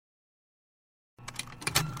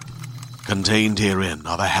Contained herein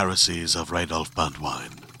are the heresies of Radolf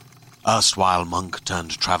Burntwine, erstwhile monk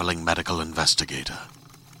turned traveling medical investigator.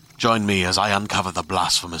 Join me as I uncover the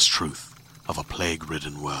blasphemous truth of a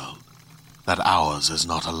plague-ridden world, that ours is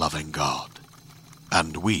not a loving God,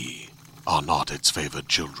 and we are not its favored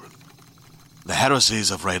children. The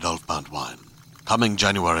heresies of Radolf Burntwine, coming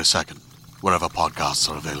January 2nd, wherever podcasts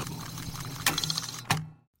are available.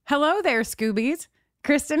 Hello there, Scoobies.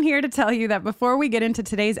 Kristen here to tell you that before we get into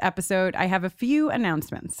today's episode, I have a few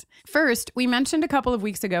announcements. First, we mentioned a couple of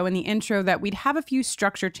weeks ago in the intro that we'd have a few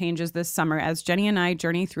structure changes this summer as Jenny and I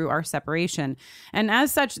journey through our separation. And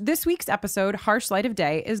as such, this week's episode, Harsh Light of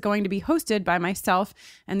Day, is going to be hosted by myself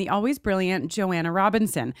and the always brilliant Joanna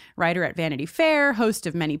Robinson, writer at Vanity Fair, host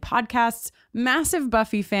of many podcasts, massive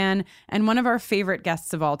Buffy fan, and one of our favorite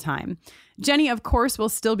guests of all time. Jenny, of course, will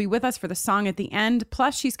still be with us for the song at the end.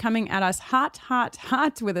 Plus, she's coming at us hot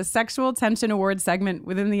with a sexual tension award segment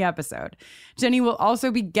within the episode. Jenny will also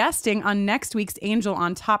be guesting on next week's Angel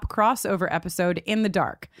on Top crossover episode, In the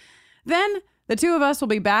Dark. Then, the two of us will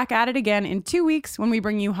be back at it again in 2 weeks when we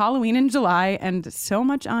bring you Halloween in July and so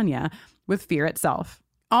much Anya with Fear Itself.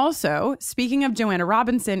 Also, speaking of Joanna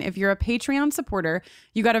Robinson, if you're a Patreon supporter,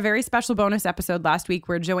 you got a very special bonus episode last week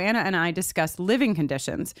where Joanna and I discussed living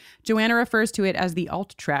conditions. Joanna refers to it as the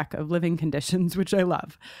alt track of living conditions, which I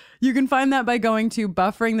love. You can find that by going to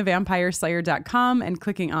bufferingthevampireslayer.com and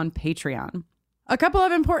clicking on Patreon. A couple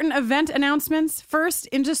of important event announcements. First,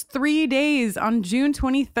 in just 3 days, on June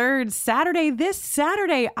 23rd, this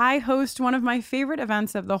Saturday, I host one of my favorite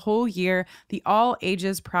events of the whole year, the All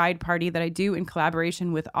Ages Pride Party that I do in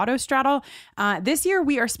collaboration with Autostraddle. This year,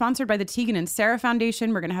 we are sponsored by the Tegan and Sarah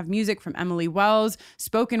Foundation. We're going to have music from Emily Wells,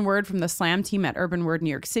 spoken word from the Slam team at Urban Word New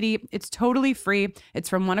York City. It's totally free. It's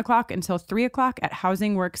from 1 o'clock until 3 o'clock at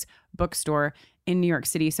Housing Works Bookstore in New York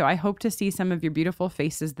City. So I hope to see some of your beautiful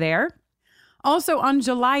faces there. Also, on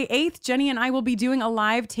July 8th, Jenny and I will be doing a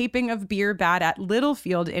live taping of Beer Bad at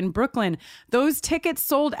Littlefield in Brooklyn. Those tickets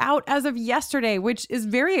sold out as of yesterday, which is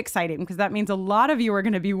very exciting because that means a lot of you are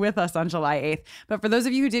going to be with us on July 8th. But for those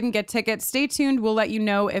of you who didn't get tickets, stay tuned. We'll let you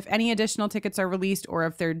know if any additional tickets are released or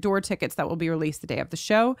if they're door tickets that will be released the day of the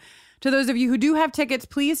show. To those of you who do have tickets,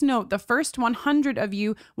 please note the first 100 of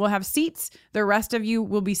you will have seats. The rest of you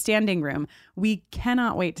will be standing room. We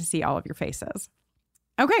cannot wait to see all of your faces.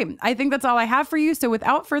 Okay, I think that's all I have for you. So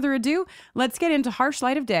without further ado, let's get into Harsh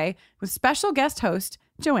Light of Day with special guest host,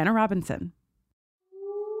 Joanna Robinson.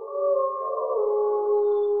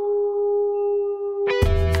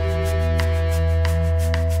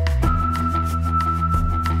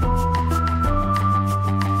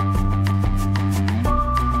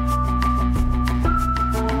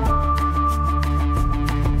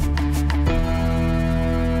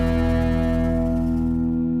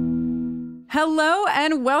 Hello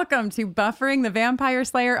and welcome to Buffering the Vampire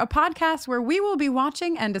Slayer, a podcast where we will be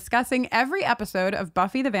watching and discussing every episode of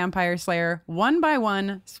Buffy the Vampire Slayer one by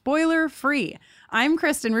one, spoiler free. I'm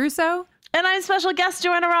Kristen Russo. And I'm special guest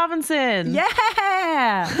Joanna Robinson.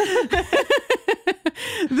 Yeah!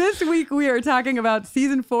 This week we are talking about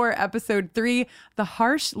Season 4, Episode 3, The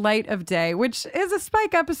Harsh Light of Day, which is a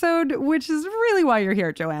Spike episode, which is really why you're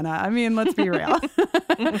here, Joanna. I mean, let's be real.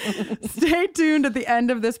 Stay tuned at the end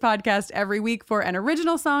of this podcast every week for an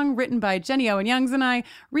original song written by Jenny Owen Youngs and I,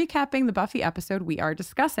 recapping the Buffy episode we are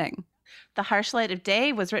discussing. The Harsh Light of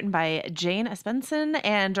Day was written by Jane Espenson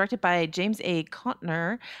and directed by James A.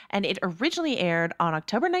 Contner, and it originally aired on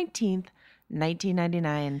October 19th,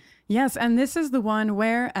 1999. Yes, and this is the one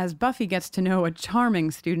where, as Buffy gets to know a charming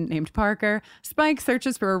student named Parker, Spike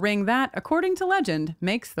searches for a ring that, according to legend,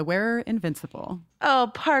 makes the wearer invincible.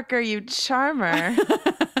 Oh, Parker, you charmer.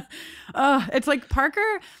 It's like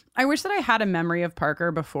Parker, I wish that I had a memory of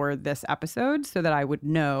Parker before this episode so that I would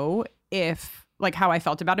know if, like, how I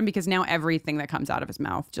felt about him, because now everything that comes out of his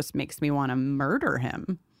mouth just makes me want to murder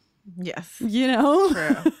him. Yes. You know?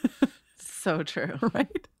 True. So true.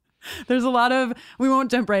 Right? There's a lot of, we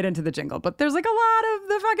won't jump right into the jingle, but there's like a lot of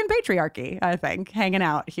the fucking patriarchy, I think, hanging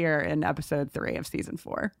out here in episode 3 of season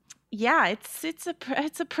 4. Yeah, it's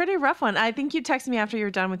a pretty rough one. I think you texted me after you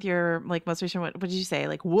were done with your like most recent. What did you say?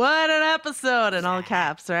 Like, what an episode in all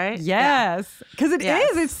caps, right? Yes, because it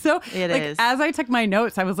is. It's so. It like, is. As I took my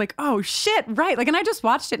notes, I was like, oh shit, right. Like, and I just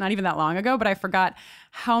watched it not even that long ago, but I forgot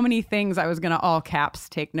how many things I was gonna all caps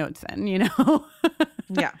take notes in. You know?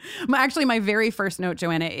 Yeah. Actually, my very first note,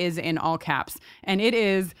 Joanna, is in all caps, and it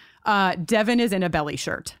is Devin is in a belly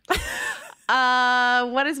shirt.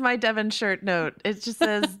 What is my Devon shirt note? It just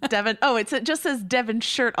says Devon. Oh, it just says Devon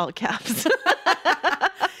shirt, all caps.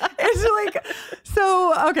 It's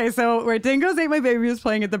So where Dingoes Ate My Baby was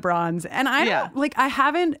playing at the Bronze, and I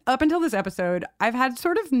haven't, up until this episode, I've had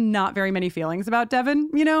sort of not very many feelings about Devin.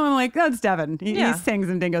 You know, I'm like, that's Devin. He sings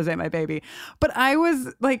in Dingoes Ate My Baby. But I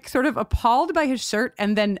was like sort of appalled by his shirt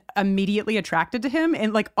and then immediately attracted to him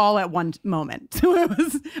in like all at one moment. So it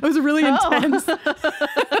was a really intense, it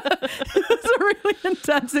was a really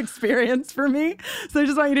intense experience for me. So I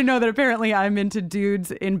just want you to know that apparently I'm into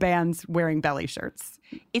dudes in bands wearing belly shirts.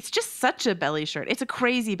 It's just such a belly shirt. It's a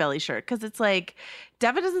crazy belly shirt because it's like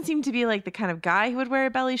Devin doesn't seem to be like the kind of guy who would wear a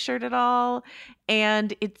belly shirt at all.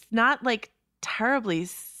 And it's not like terribly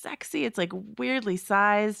sexy. It's like weirdly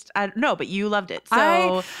sized. I don't know, but you loved it.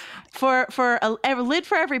 So for a lid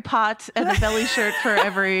for every pot and a belly shirt for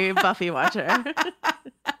every Buffy watcher.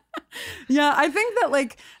 Yeah, I think that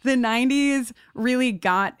like the 90s really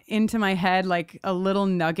got into my head like a little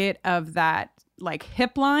nugget of that like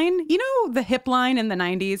hip line. You know, the hip line in the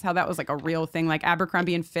 90s, how that was like a real thing. Like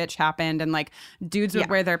Abercrombie and Fitch happened and like dudes would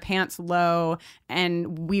wear their pants low.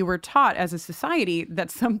 And we were taught as a society that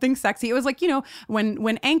something sexy, it was like, you know,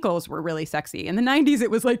 when ankles were really sexy. In the 90s, it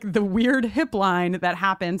was like the weird hip line that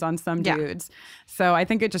happens on some dudes. So I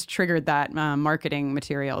think it just triggered that marketing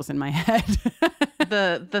materials in my head.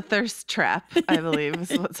 The thirst trap, I believe,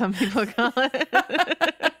 is what some people call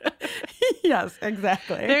it. Yes,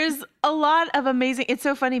 exactly. There's a lot of amazing. It's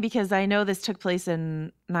so funny because I know this took place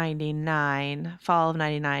in 99, fall of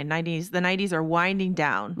 99. The 90s are winding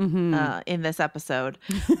down in this episode.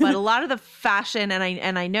 But a lot of the fashion,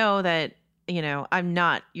 and I know that, you know, I'm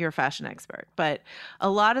not your fashion expert, but a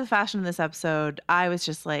lot of the fashion in this episode, I was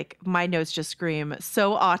just like, my notes just scream,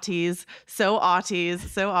 so aughties, so aughties,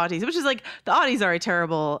 so aughties, which is like, the aughties are a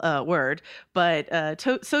terrible word, but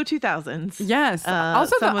so 2000s. Yes.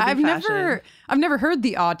 Also, I've never heard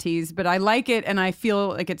the aughties, but I like it, and I feel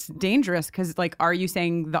like it's dangerous because, like, are you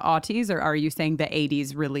saying the aughties or are you saying the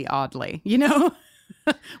 80s really oddly? You know?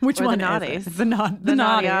 Which or one the naughties. is it? The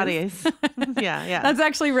naughty aughties. Yeah. That's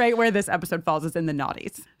actually right where this episode falls, is in the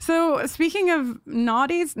naughties. So speaking of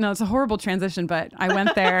naughties, no, it's a horrible transition, but I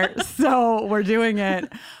went there, so we're doing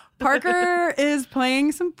it. Parker is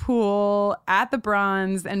playing some pool at the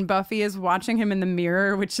Bronze, and Buffy is watching him in the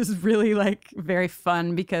mirror, which is really like very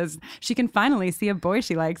fun because she can finally see a boy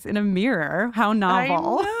she likes in a mirror. How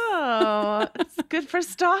novel. I know. It's good for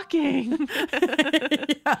stalking.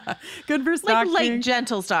 Yeah, good for stalking. Like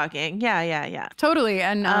gentle stalking. Yeah. Totally.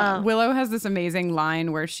 And Willow has this amazing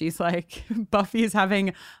line where she's like, Buffy's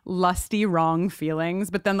having lusty, wrong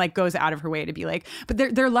feelings, but then like goes out of her way to be like, but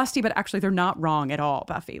they're lusty, but actually they're not wrong at all,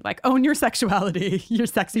 Buffy. Like, own your sexuality. Your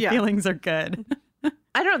sexy feelings are good.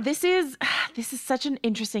 I don't know. This is such an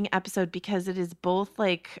interesting episode because it is both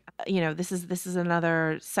like, you know, this is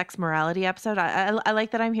another sex morality episode. I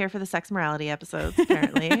like that I'm here for the sex morality episodes,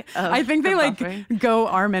 apparently. I think they like go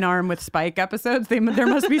arm in arm with Spike episodes. There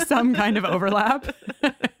must be some kind of overlap.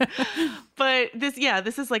 But this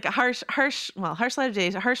is like a harsh light of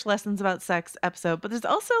days, harsh lessons about sex episode. But there's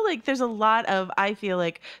also like, there's a lot of, I feel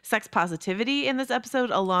like, sex positivity in this episode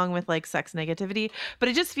along with like sex negativity. But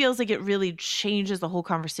it just feels like it really changes the whole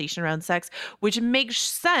conversation around sex, which makes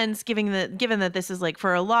sense given that this is like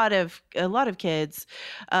for a lot of kids,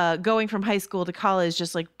 going from high school to college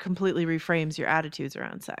just like completely reframes your attitudes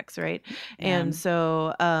around sex, right? Yeah. And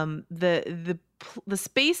so the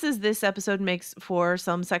spaces this episode makes for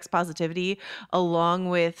some sex positivity, along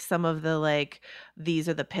with some of the like, these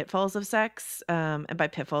are the pitfalls of sex. And by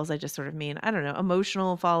pitfalls, I just sort of mean, I don't know,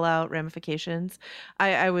 emotional fallout, ramifications.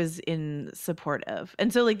 I was in support of.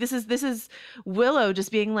 And so like, this is Willow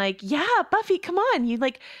just being like, yeah, Buffy, come on. You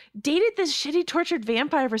like dated this shitty tortured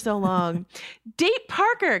vampire for so long. Date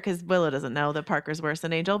Parker. Cause Willow doesn't know that Parker's worse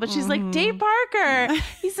than Angel, but she's like, date Parker.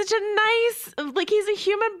 He's such a nice, like he's a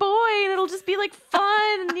human boy and it'll just be like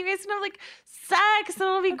fun. And you guys can have like sex and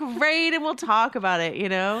it'll be great and we'll talk about it, you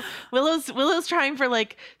know? Willow's trying for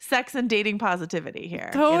like sex and dating positivity here.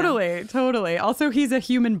 Totally. Also, he's a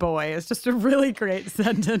human boy. It's just a really great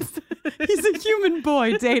sentence. He's a human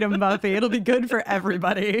boy. Date him, Buffy. It'll be good for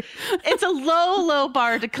everybody. It's a low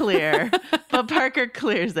bar to clear, but Parker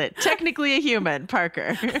clears it. Technically a human,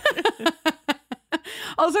 Parker.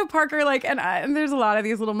 Also, Parker, like, and there's a lot of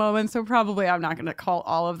these little moments, so probably I'm not going to call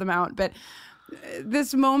all of them out, but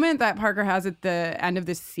this moment that Parker has at the end of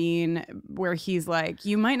this scene where he's like,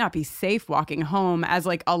 you might not be safe walking home, as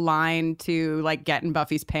like a line to like get in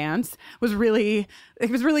Buffy's pants was really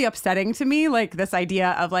upsetting to me. Like this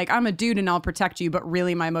idea of like, I'm a dude and I'll protect you, but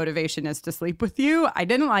really my motivation is to sleep with you. I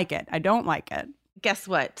didn't like it. I don't like it. Guess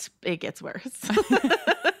what? It gets worse.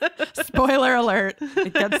 Spoiler alert.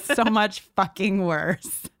 It gets so much fucking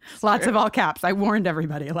worse. Lots of all caps. I warned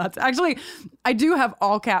everybody. Actually, I do have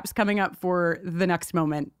all caps coming up for the next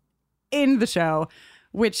moment in the show,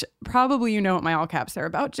 which probably you know what my all caps are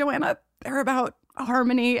about, Joanna. They're about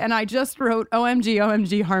Harmony. And I just wrote OMG,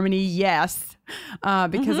 OMG, Harmony, yes.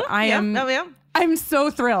 Because I'm so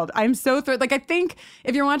thrilled. I'm so thrilled. Like, I think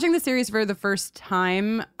if you're watching the series for the first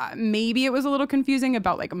time, maybe it was a little confusing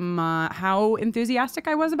about like how enthusiastic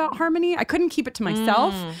I was about Harmony. I couldn't keep it to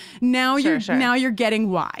myself. Now you're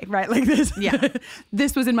getting why, right? Like this. Yeah.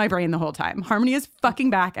 This was in my brain the whole time. Harmony is fucking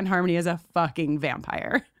back, and Harmony is a fucking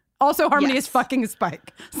vampire. Also, Harmony is fucking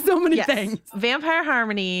Spike. So many things. Vampire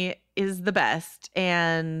Harmony is the best,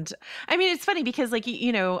 and I mean, it's funny because like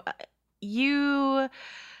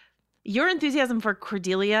your enthusiasm for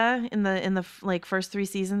Cordelia in the like first 3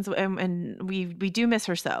 seasons, and we do miss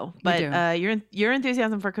her so, but your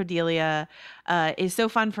enthusiasm for Cordelia is so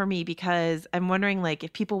fun for me because I'm wondering like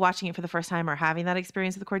if people watching it for the first time are having that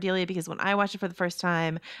experience with Cordelia, because when I watched it for the first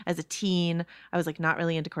time as a teen, I was like not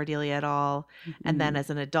really into Cordelia at all, and then as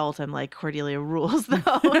an adult, I'm like Cordelia rules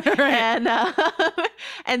though,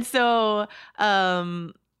 and so.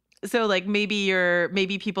 So like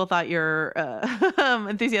maybe people thought your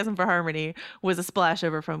enthusiasm for Harmony was a splash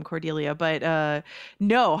over from Cordelia, but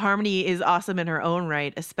no, Harmony is awesome in her own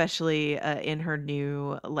right, especially in her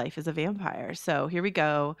new life as a vampire. So here we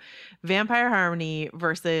go, Vampire Harmony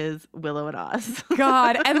versus Willow and Oz.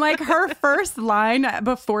 God, and like her first line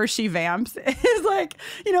before she vamps is like,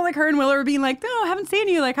 like her and Willow are being like, no, I haven't seen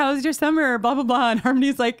you. Like, how was your summer? Blah blah blah. And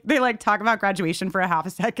Harmony's like, they like talk about graduation for a half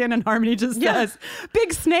a second, and Harmony just says,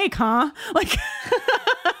 "Big snake." Huh? Like,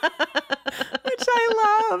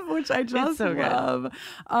 which I just so love.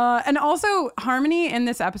 And also Harmony in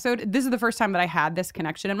this episode, this is the first time that I had this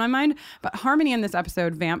connection in my mind, but Harmony in this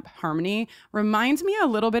episode, Vamp Harmony, reminds me a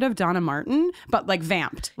little bit of Donna Martin, but like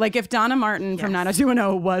vamped. Like if Donna Martin from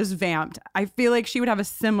 90210 was vamped, I feel like she would have a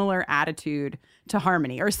similar attitude to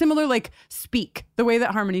Harmony, or similar like speak. The way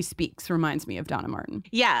that Harmony speaks reminds me of Donna Martin.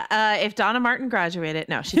 Yeah, if Donna Martin graduated,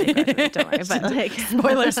 no, she didn't graduate, don't worry. But like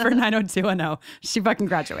spoilers for 90210, she fucking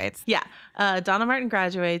graduates. Yeah, Donna Martin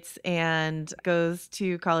graduates and goes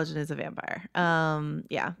to college and is a vampire.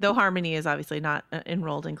 Though Harmony is obviously not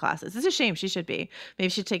enrolled in classes. It's a shame. She should be. Maybe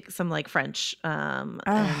she'd take some like French, and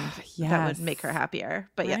that would make her happier.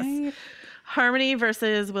 But yes. Harmony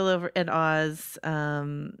versus Willow and Oz,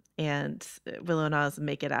 and Willow and Oz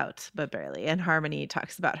make it out, but barely. And Harmony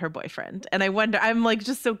talks about her boyfriend. And I wonder, I'm like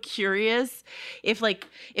just so curious if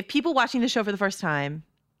people watching the show for the first time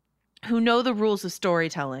who know the rules of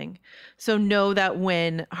storytelling, so know that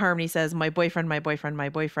when Harmony says, my boyfriend,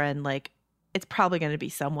 like it's probably going to be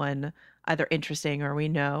someone either interesting or we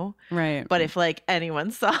know. Right. But if like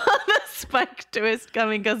anyone saw the Spike twist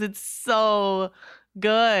coming, because it's so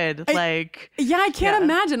good. I can't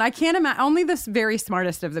imagine. I can't imagine. Only the very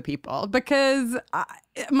smartest of the people, because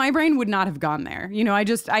my brain would not have gone there. I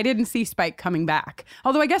didn't see Spike coming back.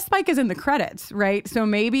 Although I guess Spike is in the credits, right? So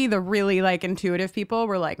maybe the really like intuitive people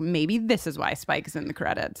were like, maybe this is why Spike is in the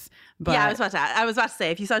credits. But yeah, I was about to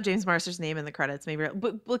say, if you saw James Marsters' name in the credits, maybe,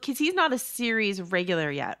 but because he's not a series regular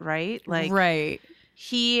yet, right? Like, right.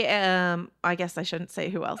 He, I guess I shouldn't say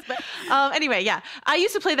who else, but anyway, yeah. I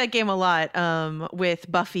used to play that game a lot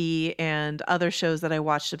with Buffy and other shows that I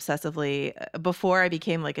watched obsessively before I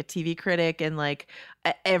became like a TV critic, and like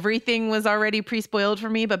everything was already pre-spoiled for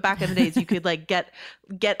me. But back in the days, you could like get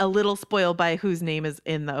a little spoiled by whose name is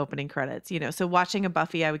in the opening credits, So watching a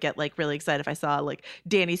Buffy, I would get like really excited if I saw like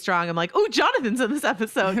Danny Strong. I'm like, oh, Jonathan's in this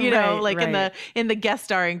episode, in the guest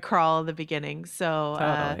starring crawl in the beginning. So.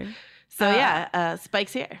 Totally.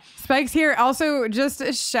 Spike's here. Spike's here. Also, just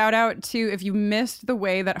a shout out to, if you missed the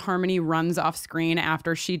way that Harmony runs off screen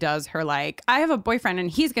after she does her like, I have a boyfriend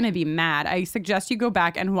and he's going to be mad, I suggest you go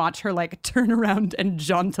back and watch her like turn around and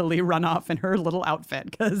jauntily run off in her little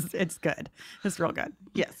outfit, because it's good. It's real good.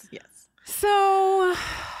 Yes. So,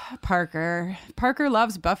 Parker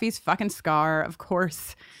loves Buffy's fucking scar. Of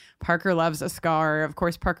course, Parker loves a scar. Of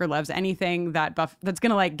course, Parker loves anything that's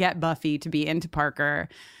going to like get Buffy to be into Parker.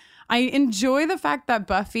 I enjoy the fact that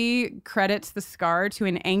Buffy credits the scar to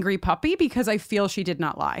an angry puppy, because I feel she did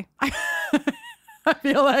not lie. I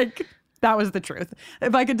feel like that was the truth.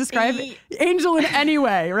 If I could describe Angel in any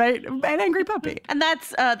way, right? An angry puppy. And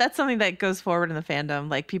that's something that goes forward in the fandom.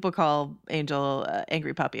 Like people call Angel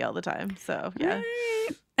angry puppy all the time. So yeah. Right.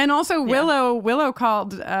 And also Willow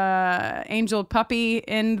called Angel puppy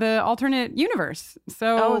in the alternate universe.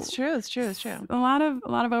 So it's true. A lot of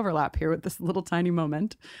overlap here with this little tiny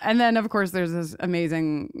moment. And then of course there's this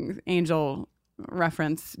amazing Angel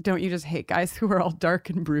reference. Don't you just hate guys who are all dark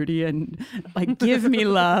and broody and like give me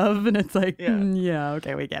love? And it's like, yeah,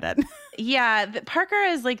 okay, we get it. Yeah, Parker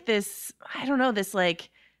is like this, I don't know, this like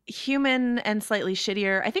human and slightly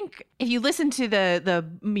shittier. I think if you listen to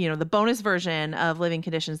the bonus version of Living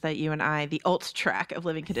Conditions that you and I, the alt track of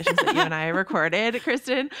Living Conditions that you and I recorded,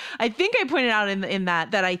 Kristen, I think I pointed out in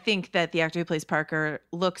that I think that the actor who plays Parker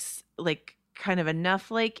looks like kind of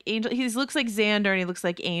enough like Angel. He looks like Xander and he looks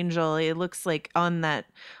like Angel. It looks like on that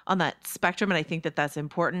spectrum, and I think that that's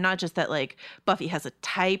important. Not just that like Buffy has a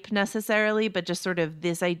type necessarily, but just sort of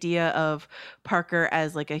this idea of Parker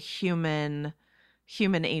as like a human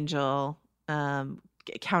Angel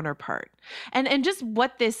counterpart, and just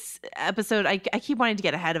what this episode, I keep wanting to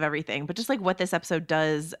get ahead of everything, but just like what this episode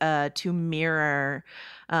does to mirror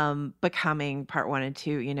Becoming Part 1 and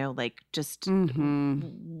 2, you know, like just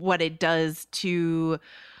what it does to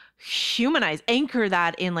humanize, anchor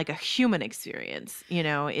that in like a human experience, you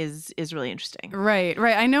know, is really interesting. Right.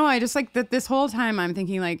 I know. I just like that this whole time I'm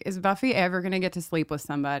thinking like, is Buffy ever going to get to sleep with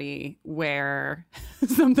somebody where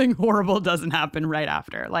something horrible doesn't happen right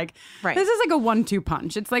after? Like, this is like a 1-2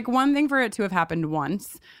 punch. It's like one thing for it to have happened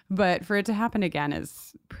once, but for it to happen again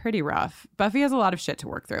is pretty rough. Buffy has a lot of shit to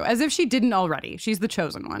work through, as if she didn't already. She's the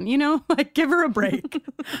chosen one, you know, like give her a break.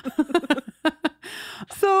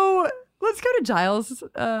 So let's go to Giles'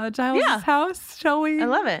 house, shall we? I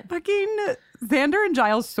love it. Fucking Xander and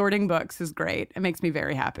Giles sorting books is great. It makes me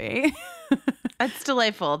very happy. It's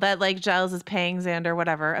delightful that like Giles is paying Xander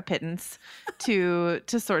whatever, a pittance to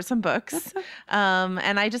sort some books.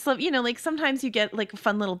 And I just love, you know, like sometimes you get like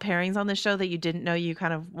fun little pairings on the show that you didn't know you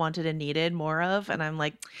kind of wanted and needed more of. And I'm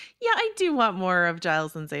like, yeah, I do want more of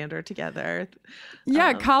Giles and Xander together.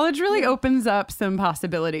 Yeah, college really opens up some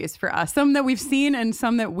possibilities for us. Some that we've seen and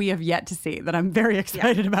some that we have yet to see that I'm very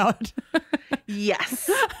excited about. Yes.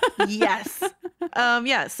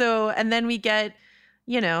 So, and then we get,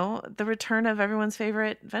 you know, the return of everyone's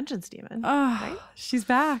favorite vengeance demon. Oh, right? She's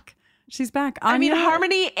back. Anya, I mean,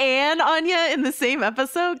 Harmony and Anya in the same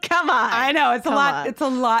episode. Come on. I know. It's a lot. It's a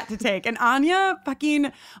lot to take. And Anya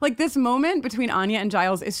fucking, like this moment between Anya and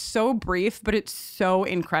Giles is so brief, but it's so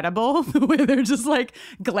incredible the way they're just like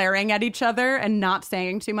glaring at each other and not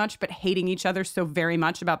saying too much, but hating each other so very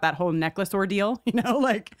much about that whole necklace ordeal. You know,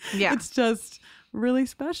 like, it's just really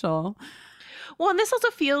special. Well, and this also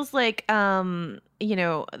feels like, you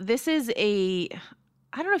know, this is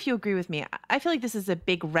I don't know if you agree with me. I feel like this is a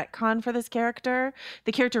big retcon for this character.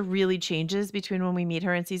 The character really changes between when we meet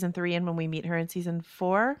her in season 3 and when we meet her in season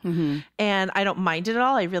 4. And I don't mind it at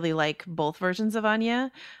all. I really like both versions of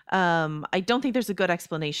Anya. I don't think there's a good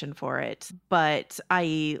explanation for it, but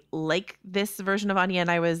I like this version of Anya.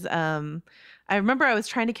 And I remember I was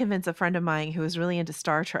trying to convince a friend of mine who was really into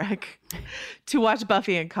Star Trek to watch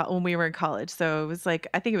Buffy when we were in college. So it was like,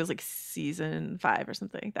 I think it was like season 5 or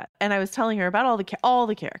something like that. And I was telling her about all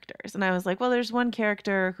the characters. And I was like, well, there's one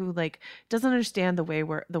character who like doesn't understand the way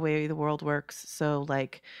the world works. So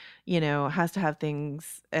like, you know, has to have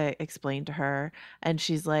things explained to her. And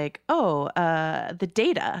she's like, the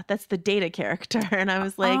Data. That's the Data character. And I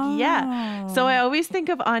was like, yeah. So I always think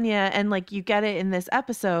of Anya, and like you get it in this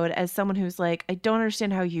episode as someone who's like, I don't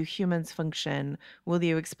understand how you humans function. Will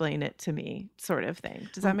you explain it to me? Sort of thing.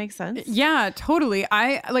 Does that make sense? Yeah, totally.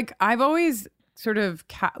 I've always sort of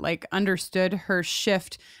understood her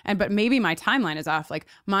shift, but maybe my timeline is off. Like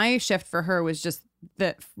my shift for her was just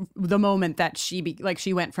the moment that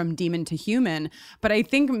she went from demon to human. But I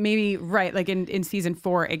think maybe like in season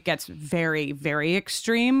 4 it gets very, very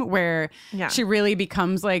extreme where she really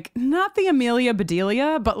becomes like not the Amelia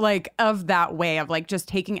Bedelia, but like of that way of like just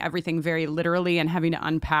taking everything very literally and having to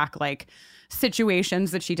unpack like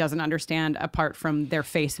situations that she doesn't understand apart from their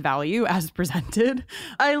face value as presented.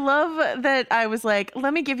 I love that I was like,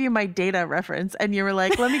 let me give you my Data reference. And you were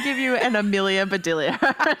like, let me give you an Amelia Bedelia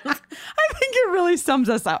reference. I think it really sums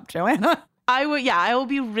us up, Joanna. I will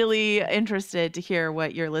be really interested to hear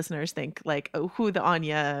what your listeners think, like who the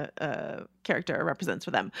Anya character represents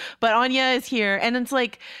for them. But Anya is here, and it's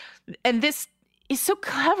like, and this is so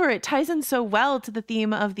clever. It ties in so well to the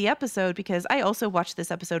theme of the episode, because I also watched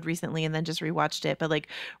this episode recently and then just rewatched it. But like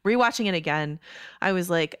rewatching it again, I was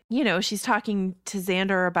like, you know, she's talking to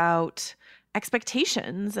Xander about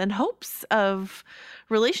expectations and hopes of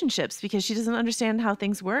relationships because she doesn't understand how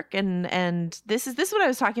things work. And this is what I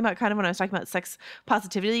was talking about kind of when I was talking about sex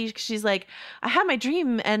positivity. She's like, I have my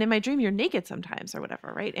dream, and in my dream you're naked sometimes or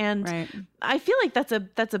whatever, right? And I feel like that's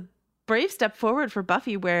a brave step forward for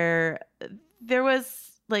Buffy, where there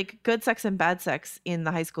was like good sex and bad sex in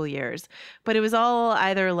the high school years, but it was all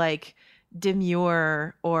either like,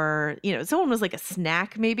 demure, or, you know, someone was like a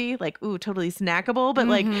snack, maybe like, ooh, totally snackable, but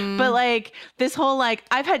like this whole like,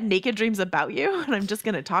 I've had naked dreams about you and I'm just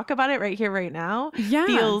gonna talk about it right here, right now,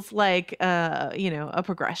 feels like you know, a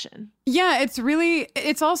progression. Yeah,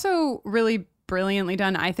 it's also really brilliantly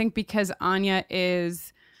done, I think, because Anya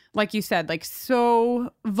is, like you said, like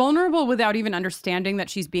so vulnerable without even understanding that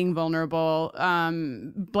she's being vulnerable,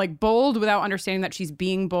 like bold without understanding that she's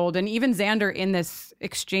being bold. And even Xander in this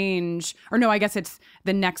exchange, or no, I guess it's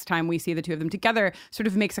the next time we see the two of them together, sort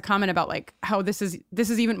of makes a comment about like how this is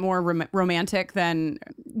even more romantic than,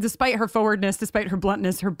 despite her forwardness, despite her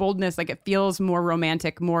bluntness, her boldness, like it feels more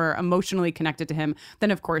romantic, more emotionally connected to him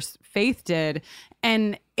than, of course, Faith did.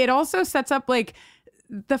 And it also sets up like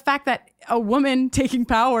the fact that a woman taking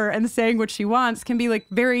power and saying what she wants can be like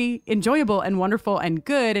very enjoyable and wonderful and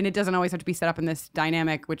good. And it doesn't always have to be set up in this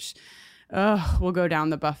dynamic, which will go down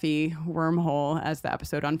the Buffy wormhole as the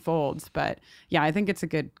episode unfolds. But yeah, I think it's a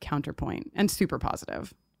good counterpoint and super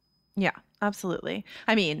positive. Yeah, absolutely.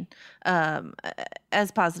 I mean,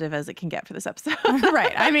 as positive as it can get for this episode.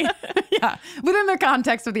 Right. I mean, yeah, within the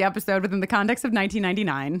context of the episode, within the context of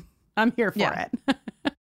 1999, I'm here for it.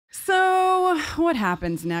 So what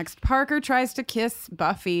happens next? Parker tries to kiss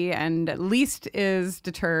Buffy and at least is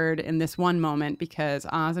deterred in this one moment because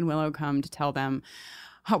Oz and Willow come to tell them,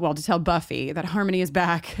 well, to tell Buffy that Harmony is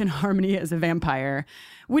back and Harmony is a vampire,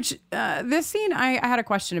 which this scene I had a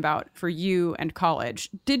question about for you and college.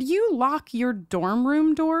 Did you lock your dorm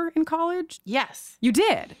room door in college? Yes. You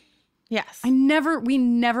did? Yes. We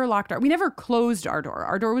never locked we never closed our door.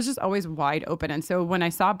 Our door was just always wide open. And so when I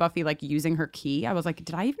saw Buffy like using her key, I was like,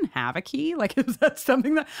 did I even have a key? Like, is that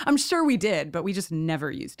something that I'm sure we did, but we just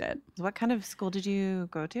never used it. What kind of school did you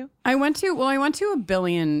go to? I went to a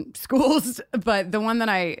billion schools, but the one that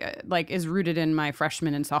I like is rooted in my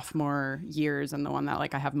freshman and sophomore years. And the one that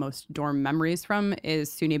like I have most dorm memories from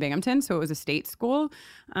is SUNY Binghamton. So it was a state school.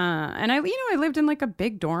 And I lived in like a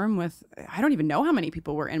big dorm with, I don't even know how many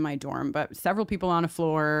people were in my dorm, but several people on a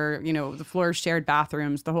floor, you know, the floors shared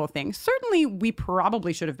bathrooms, the whole thing. Certainly we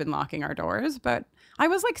probably should have been locking our doors, but I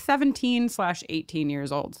was like 17/18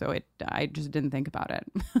 years old. So I just didn't think about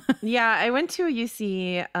it. Yeah, I went to a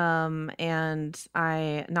UC and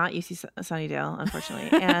not UC Sunnydale,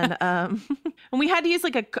 unfortunately. And we had to use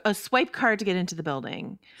like a swipe card to get into the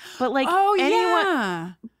building. But like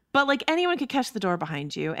But like anyone could catch the door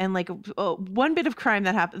behind you. And like one bit of crime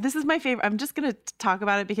that happened. This is my favorite. I'm just going to talk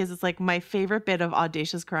about it because it's like my favorite bit of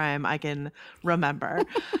audacious crime I can remember.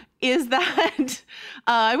 Is that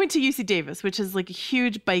I went to UC Davis, which is like a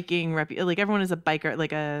huge biking like everyone is a biker,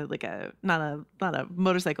 like a not a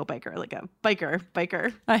motorcycle biker, like a biker,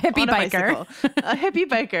 a hippie biker, a hippie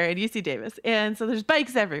biker at UC Davis. And so there's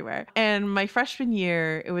bikes everywhere. And my freshman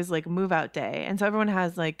year, it was like move out day, and so everyone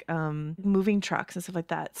has like moving trucks and stuff like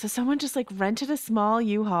that. So someone just like rented a small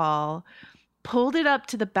U-Haul, pulled it up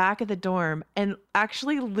to the back of the dorm, and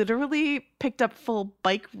actually literally picked up full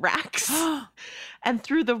bike racks and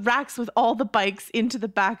threw the racks with all the bikes into the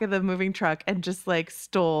back of the moving truck and just like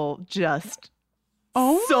stole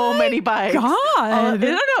so many bikes. God. I don't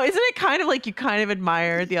know. Isn't it kind of like you kind of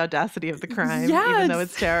admire the audacity of the crime, even though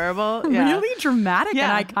it's terrible? Yeah. Really dramatic,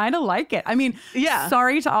 and I kind of like it. I mean,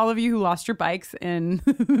 sorry to all of you who lost your bikes in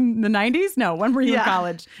the 90s. No, when were you in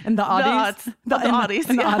college? In the Audis? The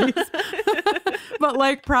Audis. But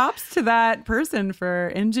like props to that person for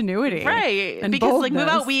ingenuity. Right. And because boldness. like move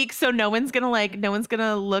out week, so no one's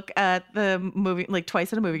gonna look at the moving like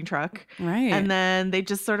twice in a moving truck. Right. And then they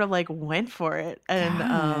just sort of like went for it.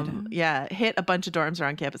 And hit a bunch of dorms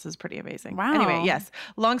around campus. Is pretty amazing. Wow. Anyway, yes.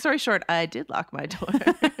 Long story short, I did lock my door.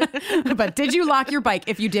 But did you lock your bike?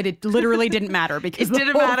 If you did, it literally didn't matter because it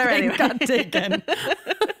didn't matter anyway. Got taken.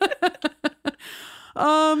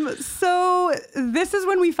 So this is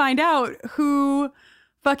when we find out who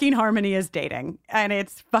fucking Harmony is dating, and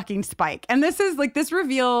it's fucking Spike. And this is like this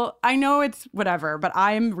reveal. I know it's whatever, but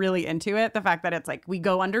I'm really into it. The fact that it's like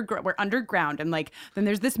we're underground, and like then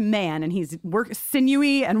there's this man, and he's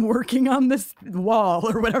sinewy and working on this wall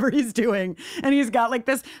or whatever he's doing, and he's got like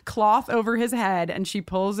this cloth over his head, and she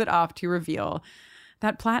pulls it off to reveal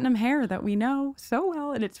that platinum hair that we know so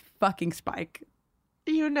well, and it's fucking Spike.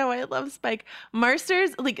 You know, I love Spike.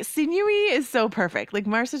 Marsters, like, sinewy is so perfect. Like,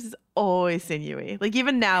 Marsters is always sinewy. Like,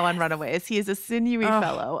 even now on Runaways, he is a sinewy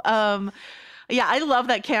fellow. Yeah, I love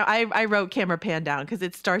that I wrote camera pan down because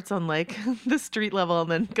it starts on like the street level and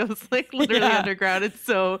then goes like literally underground. It's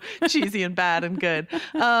so cheesy and bad and good.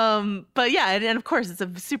 But yeah, and of course it's a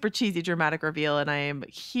super cheesy dramatic reveal, and I am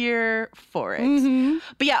here for it. Mm-hmm.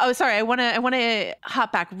 But yeah, oh sorry, I wanna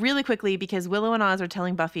hop back really quickly because Willow and Oz are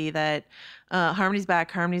telling Buffy that Harmony's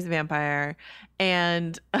back, Harmony's a vampire,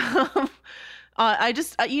 and I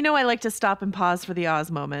just, I like to stop and pause for the Oz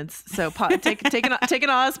moments. So take an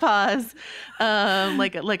Oz pause,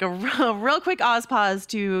 like a real quick Oz pause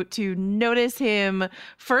to notice him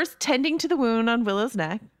first tending to the wound on Willow's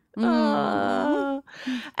neck. And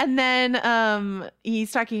then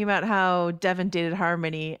he's talking about how Devin dated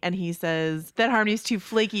Harmony, and he says that Harmony's too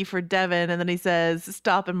flaky for Devin, and then he says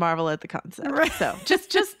stop and marvel at the concept. Right. So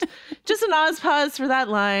just an Oz pause for that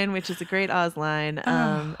line, which is a great Oz line.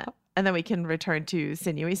 And then we can return to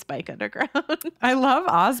sinewy Spike Underground. I love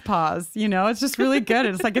Ozpause. It's just really good.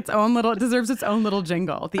 It's like it deserves its own little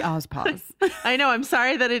jingle, the Ozpause. I know. I'm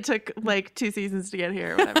sorry that it took like 2 seasons to get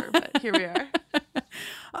here or whatever, but here we are.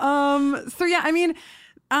 So yeah, I mean,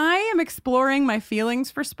 I am exploring my feelings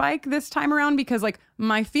for Spike this time around because like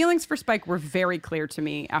my feelings for Spike were very clear to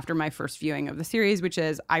me after my first viewing of the series, which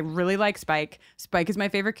is I really like Spike. Spike is my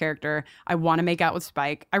favorite character. I want to make out with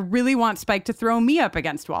Spike. I really want Spike to throw me up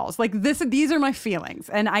against walls. Like these are my feelings,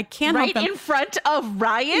 and I can't help them. Right in front of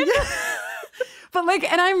Ryan? But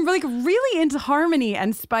like, and I'm like really into Harmony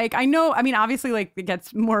and Spike. I know, I mean, obviously like it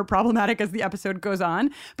gets more problematic as the episode goes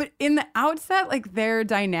on, but in the outset, like their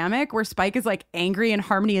dynamic where Spike is like angry and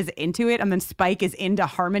Harmony is into it, and then Spike is into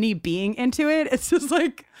Harmony being into it. It's just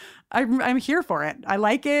like, I'm here for it. I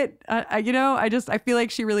like it. I feel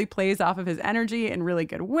like she really plays off of his energy in really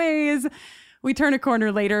good ways. We turn a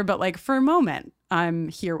corner later, but like for a moment, I'm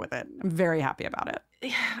here with it. I'm very happy about it.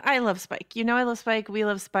 I love Spike. I love Spike. We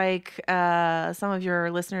love Spike. Some of your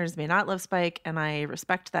listeners may not love Spike, and I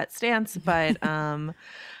respect that stance, but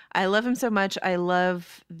I love him so much. I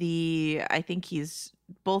think he's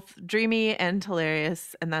both dreamy and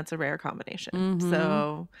hilarious, and that's a rare combination. Mm-hmm.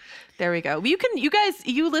 So there we go.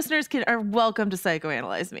 You listeners are welcome to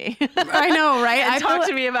psychoanalyze me. I know, right? And talk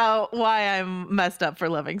to me about why I'm messed up for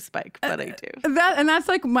loving Spike, but I do. That's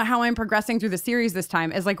like how I'm progressing through the series this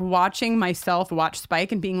time is like watching myself watch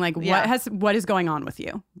Spike and being like, what is going on with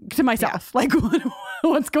you? To myself, like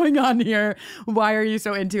what's going on here? Why are you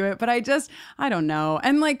so into it? But I don't know.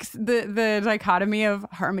 And like the dichotomy of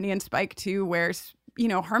Harmony and Spike too, where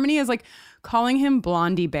Harmony is like calling him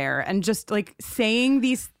Blondie Bear and just like saying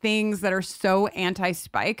these things that are so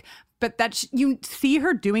anti-Spike, but that you see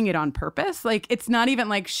her doing it on purpose. Like, it's not even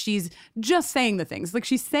like she's just saying the things. Like,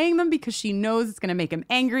 she's saying them because she knows it's going to make him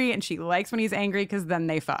angry, and she likes when he's angry because then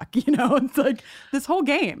they fuck, It's like this whole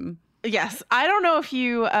game. Yes. I don't know if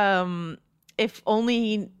you, if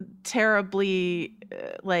only terribly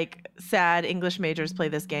like sad English majors play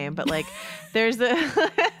this game, but like there's a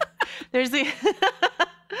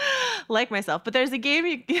like myself, but there's a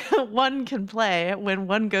game one can play when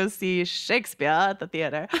one goes see Shakespeare at the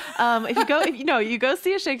theater. You go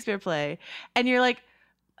see a Shakespeare play and you're like,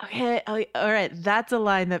 okay, all right, that's a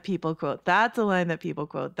line that people quote. That's a line that people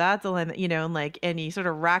quote. That's a line that, and you sort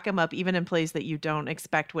of rack them up even in plays that you don't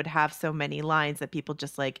expect would have so many lines that people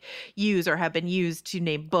just like use or have been used to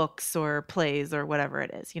name books or plays or whatever it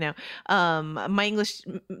is, My English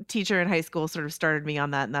teacher in high school sort of started me on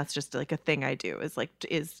that, and that's just like a thing I do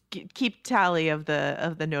is keep tally of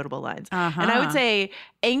the notable lines. Uh-huh. And I would say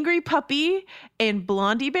Angry Puppy and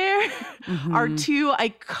Blondie Bear mm-hmm. are 2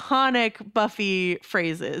 iconic Buffy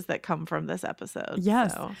phrases that come from this episode.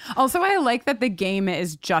 Yes. So. Also, I like that the game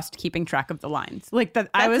is just keeping track of the lines. Like that.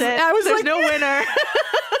 I was There's like, no winner.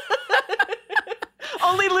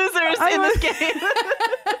 Only losers in this game.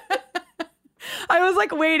 I was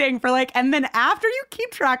like waiting for like, and then after you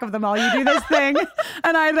keep track of them all, you do this thing.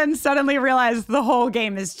 And I then suddenly realized the whole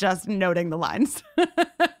game is just noting the lines.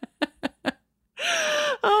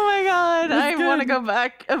 Oh my God. I want to go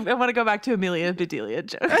back. I want to go back to Amelia Bedelia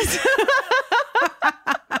jokes.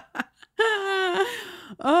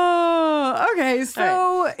 Oh, okay.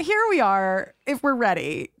 So here we are, if we're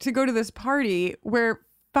ready to go to this party where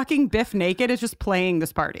fucking Biff Naked is just playing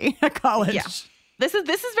this party at college. Yeah. This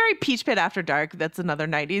is very Peach Pit After Dark. That's another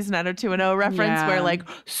 90s 90210 reference where like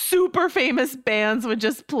super famous bands would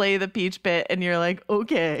just play the Peach Pit and you're like,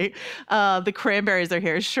 okay, the Cranberries are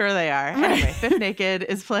here. Sure they are. Anyway, Biff Naked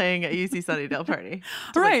is playing at UC Sunnydale party.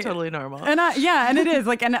 It's right. Like, totally normal. And and it is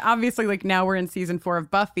like, and obviously like now we're in season 4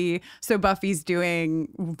 of Buffy. So Buffy's doing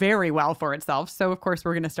very well for itself. So of course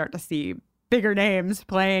we're going to start to see bigger names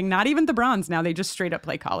playing, not even the Bronze now. They just straight up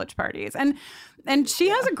play college parties. And she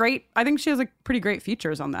has I think she has like pretty great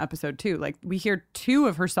features on the episode too. Like we hear 2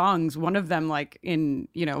 of her songs, one of them like in,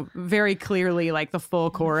 very clearly like the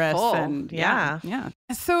full chorus. And yeah.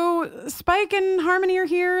 So Spike and Harmony are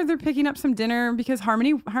here. They're picking up some dinner because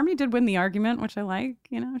Harmony did win the argument, which I like.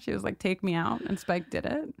 She was like, take me out, and Spike did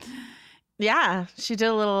it. Yeah, she did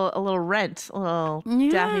a little Rent, a little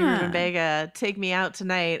Daphne Rubin-Vega, take me out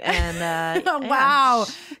tonight. And wow,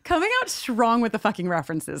 coming out strong with the fucking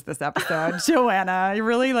references this episode. Joanna, you're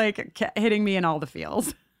really like hitting me in all the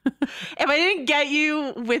feels. If I didn't get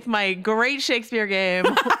you with my great Shakespeare game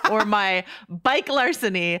or my bike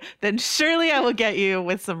larceny, then surely I will get you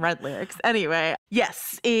with some Rent lyrics. Anyway,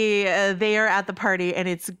 yes, they are at the party, and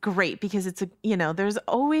it's great because it's there's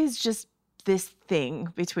always just this thing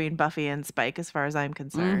between Buffy and Spike as far as I'm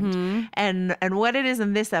concerned. Mm-hmm. And what it is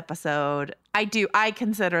in this episode, I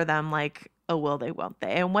consider them like a will they, won't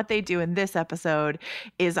they. And what they do in this episode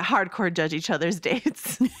is hardcore judge each other's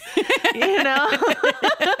dates.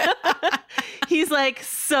 He's like,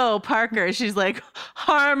 so Parker, she's like,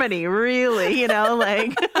 Harmony, really?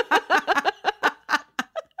 Like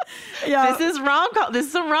yeah. This is rom-com. This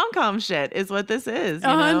is some rom-com shit is what this is.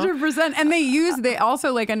 100%. And they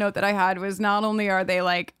also, like, a note that I had was not only are they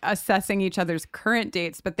like assessing each other's current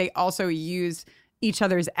dates, but they also use each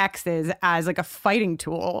other's exes as like a fighting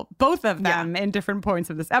tool, both of them in different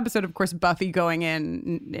points of this episode. Of course, Buffy going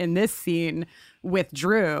in this scene with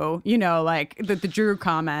Drew, like the Drew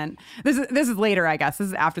comment. This is later, I guess. This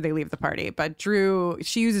is after they leave the party. But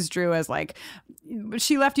she uses Drew as like,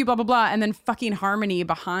 she left you, blah, blah, blah. And then fucking Harmony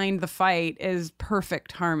behind the fight is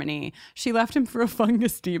perfect Harmony. She left him for a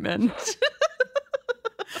fungus demon.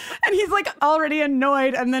 And he's like already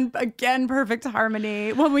annoyed. And then again, perfect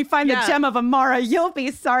Harmony. When we find the gem of Amara, you'll be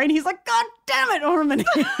sorry. And he's like, God damn it, Harmony.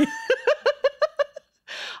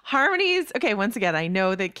 Harmony's okay. Once again, I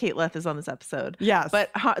know that Kate Leth is on this episode. Yes, but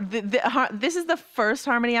this is the first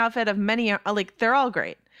Harmony outfit of many. Like they're all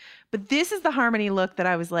great, but this is the Harmony look that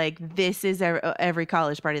I was like, this is every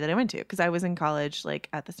college party that I went to because I was in college like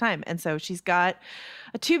at this time, and so she's got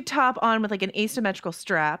a tube top on with like an asymmetrical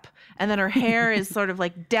strap, and then her hair is sort of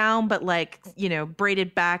like down, but like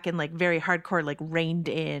braided back and like very hardcore, like reined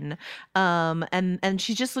in, and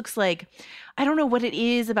she just looks like. I don't know what it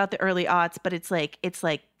is about the early aughts, but it's like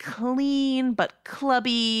clean but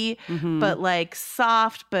clubby, but like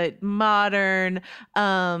soft but modern.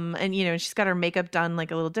 And she's got her makeup done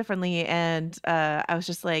like a little differently. And I was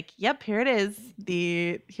just like, yep, here it is.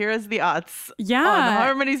 Here is the aughts on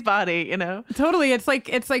Harmony's body, Totally. It's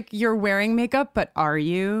like you're wearing makeup, but are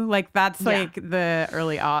you? Like that's like the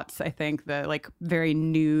early aughts, I think, the like very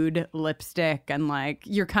nude lipstick and like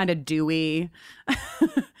you're kind of dewy.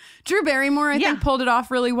 Drew Barrymore, I think, pulled it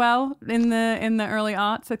off really well in the early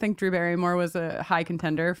aughts. I think Drew Barrymore was a high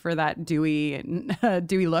contender for that dewy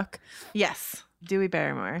look. Yes, Dewey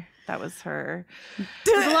Barrymore. That was her.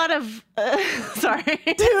 There's a lot of sorry,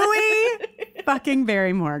 Dewey fucking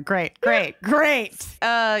Barrymore. Great.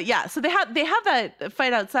 Yeah. So they have that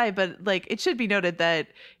fight outside, but like it should be noted that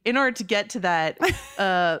in order to get to that,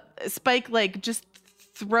 Spike like just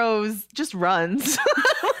runs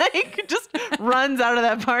out of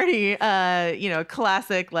that party.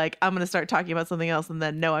 Classic, like, I'm going to start talking about something else. And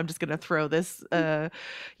then, no, I'm just going to throw this,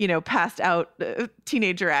 passed out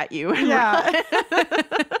teenager at you. Yeah.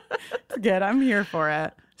 It's good. I'm here for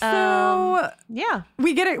it. So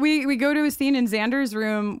we get it. We go to a scene in Xander's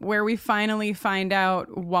room where we finally find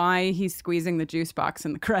out why he's squeezing the juice box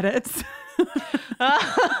in the credits.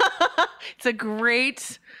 It's a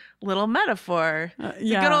great little metaphor.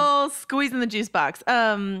 It's a good old squeeze in the juice box.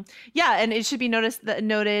 And it should be noted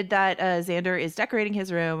that Xander is decorating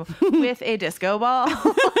his room with a disco ball.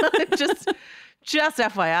 Just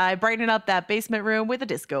FYI, brightening up that basement room with a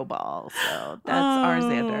disco ball. So that's our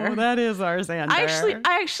Xander. That is our Xander. I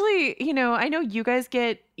actually, I know you guys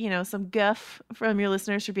get, some guff from your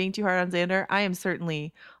listeners for being too hard on Xander. I am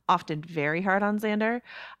certainly often very hard on Xander.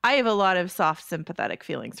 I have a lot of soft, sympathetic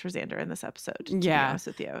feelings for Xander in this episode, to be honest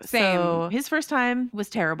with you. Same. So his first time was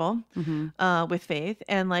terrible with Faith.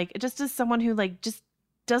 And like, just as someone who like just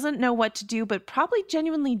doesn't know what to do, but probably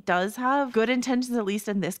genuinely does have good intentions, at least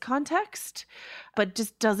in this context, but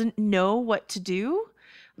just doesn't know what to do.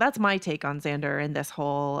 That's my take on Xander in this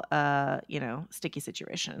whole, sticky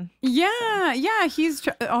situation. Yeah. He's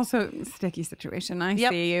also sticky situation. I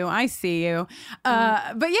see you.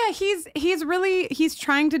 But yeah, he's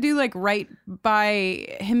trying to do like right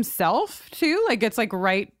by himself too. Like it's like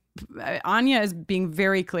right Anya is being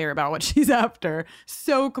very clear about what she's after.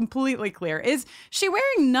 So completely clear. Is she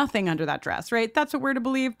wearing nothing under that dress, right? That's what we're to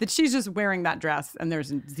believe, that she's just wearing that dress and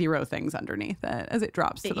there's zero things underneath it as it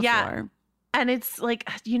drops to the floor. And it's like,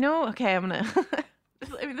 okay, I'm going to...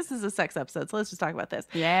 I mean, this is a sex episode, so let's just talk about this.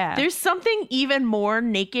 Yeah. There's something even more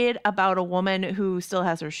naked about a woman who still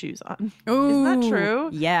has her shoes on. Ooh, isn't that true?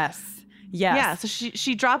 Yes. Yeah, so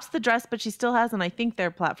she drops the dress, but she still has, and I think they're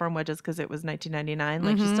platform wedges because it was 1999.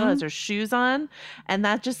 Like, she still has her shoes on, and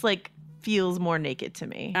that just, like, feels more naked to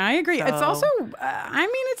me. I agree. So. It's also,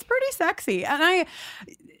 it's pretty sexy. And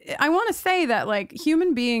I want to say that, like,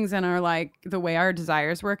 human beings and our, like, the way our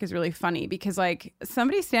desires work is really funny because, like,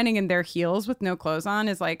 somebody standing in their heels with no clothes on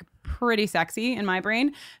is, like, pretty sexy in my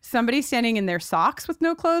brain. Somebody standing in their socks with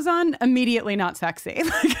no clothes on, immediately not sexy.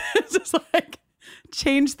 Like, it's just like,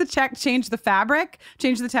 change the fabric,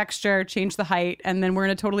 change the texture, change the height, and then we're in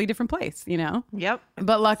a totally different place, you know? Yep.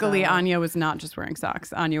 But luckily, Anya was not just wearing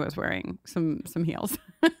socks. Anya was wearing some heels.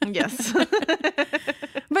 Yes.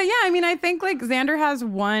 But yeah, I mean, I think like Xander has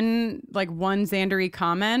one Xandery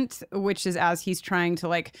comment, which is as he's trying to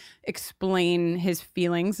like explain his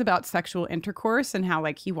feelings about sexual intercourse and how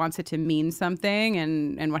like he wants it to mean something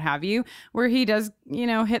and what have you, where he does,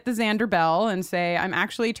 hit the Xander bell and say, I'm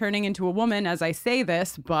actually turning into a woman as I say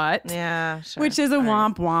this, but yeah, sure. Which is a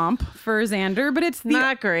womp womp for Xander, but it's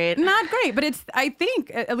not great. But it's, I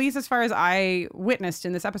think, at least as far as I witnessed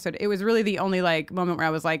in this episode, it was really the only like moment where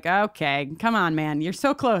I was like, okay, come on, man, you're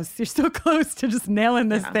so close. You're so close to just nailing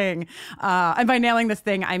this thing. And by nailing this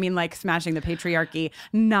thing, I mean like smashing the patriarchy,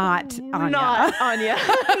 not Anya. Not Anya.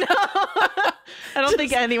 No. I don't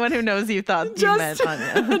think anyone who knows you thought you meant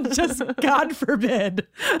Anya. Just God forbid.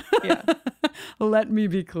 Yeah. Let me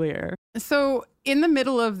be clear. So in the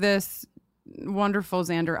middle of this wonderful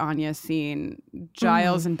Xander Anya scene,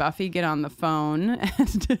 Giles and Buffy get on the phone,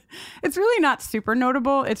 and it's really not super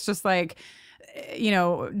notable. It's just like,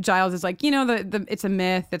 Giles is like, it's a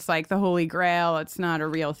myth. It's like the Holy Grail. It's not a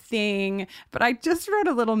real thing. But I just wrote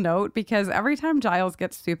a little note because every time Giles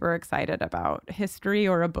gets super excited about history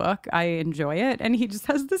or a book, I enjoy it. And he just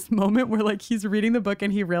has this moment where like he's reading the book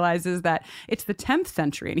and he realizes that it's the 10th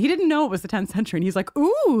century. And he didn't know it was the 10th century. And he's like,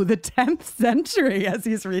 ooh, the 10th century as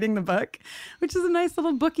he's reading the book, which is a nice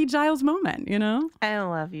little booky Giles moment, I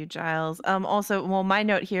love you, Giles. Also, well, my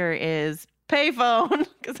note here is payphone,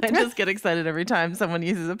 because I just get excited every time someone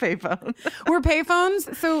uses a payphone. We're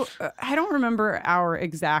payphones. So I don't remember our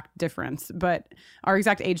exact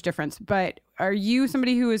age difference, but are you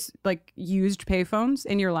somebody who has like used payphones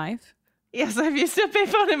in your life? Yes, I've used a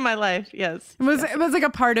payphone in my life. Yes. It was like a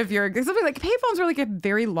part of your, something like payphones were like a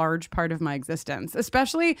very large part of my existence,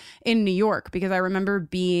 especially in New York, because I remember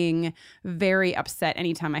being very upset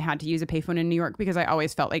anytime I had to use a payphone in New York because I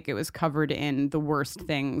always felt like it was covered in the worst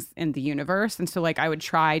things in the universe. And so like I would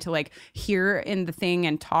try to like hear in the thing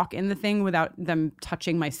and talk in the thing without them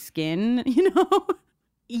touching my skin,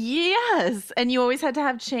 Yes. And you always had to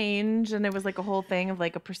have change. And it was like a whole thing of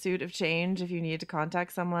like a pursuit of change if you needed to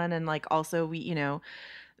contact someone. And like also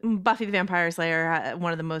Buffy the Vampire Slayer,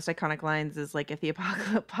 one of the most iconic lines is like, if the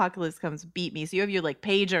apocalypse comes, beat me. So you have your like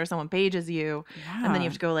pager, someone pages you, and then you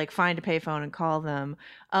have to go like find a payphone and call them.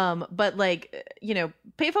 But like,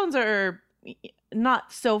 payphones are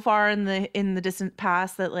not so far in the distant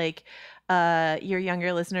past that like, your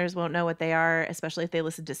younger listeners won't know what they are, especially if they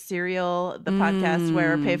listen to Serial, the podcast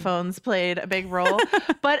where payphones played a big role.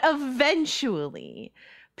 But eventually,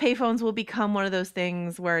 payphones will become one of those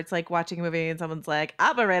things where it's like watching a movie and someone's like,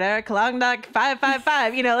 operator, Klondike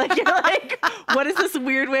 555. You're like, what is this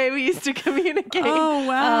weird way we used to communicate? Oh,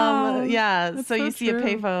 wow. Yeah. That's so you see true. a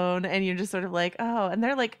payphone and you're just sort of like, oh, and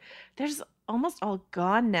they're like, there's almost all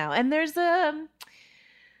gone now. And there's a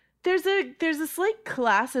slight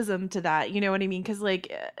classism to that, you know what I mean? Because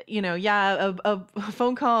like, a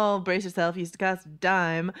phone call, brace yourself, used to cost a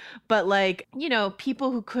dime, but like,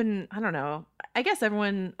 people who couldn't, I don't know, I guess a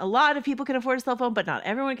lot of people can afford a cell phone, but not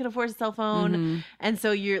everyone can afford a cell phone. Mm-hmm. And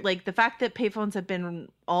so you're like, the fact that payphones have been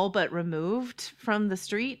all but removed from the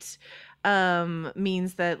street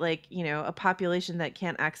means that like, a population that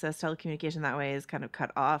can't access telecommunication that way is kind of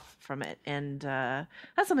cut off from it. And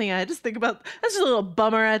that's something I just think about. That's just a little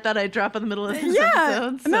bummer I thought I'd drop in the middle of this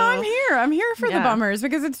episode. So. No, I'm here for the bummers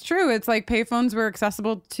because it's true. It's like payphones were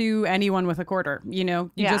accessible to anyone with a quarter. You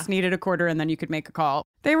just needed a quarter and then you could make a call.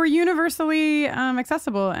 They were universally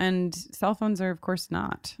accessible, and cell phones are, of course,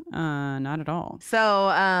 not at all.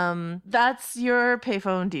 So that's your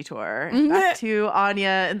payphone detour. Back to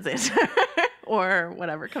Anya and Xander. Or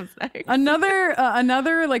whatever comes next.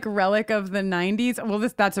 Another like relic of the 90s. Well,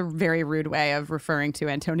 that's a very rude way of referring to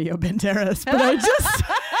Antonio Banderas, but I just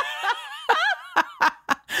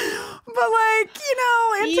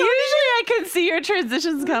Usually I can see your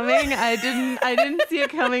transitions coming. I didn't see it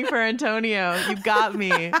coming for Antonio. You got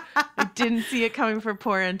me. I didn't see it coming for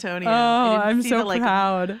poor Antonio. Oh, I I'm see so the,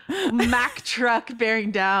 proud. Mack truck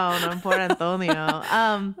bearing down on poor Antonio.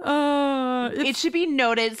 It should be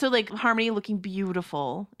noted. So like Harmony looking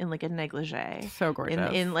beautiful in like a negligee. So gorgeous.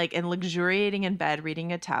 And luxuriating in bed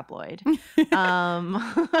reading a tabloid.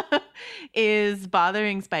 Is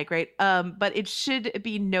bothering Spike, right? But it should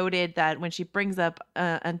be noted that when she brings up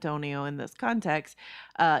Antonio in this context,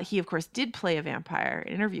 he of course did play a vampire,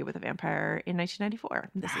 an interview with a vampire in 1994.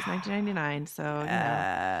 This is 1999, so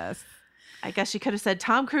Yes. I guess she could have said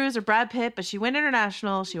Tom Cruise or Brad Pitt, but she went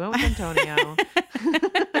international. She went with Antonio.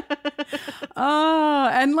 Oh,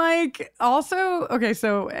 and like also, okay,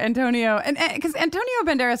 so Antonio, and because Antonio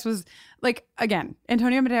Banderas was like, again,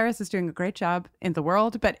 Antonio Banderas is doing a great job in the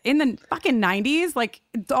world, but in the fucking 90s, like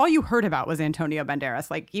all you heard about was Antonio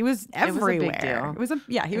Banderas. Like he was everywhere. It was a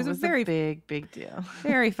very big deal.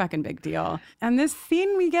 Very fucking big deal. And this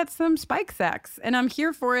scene, we get some Spike sex, and I'm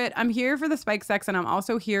here for it. I'm here for the Spike sex, and I'm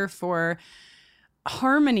also here for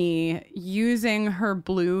Harmony using her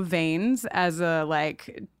blue veins as a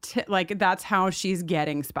like that's how she's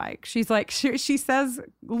getting Spike. She's like she says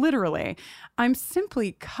literally, I'm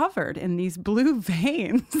simply covered in these blue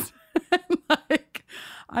veins. Like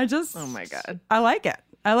I just, oh my God, I like it.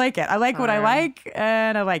 I like what I like,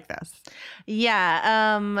 and I like this.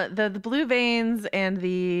 Yeah, the blue veins and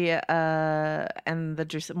the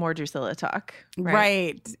more Drusilla talk.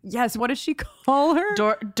 Right. Yes. What does she call her?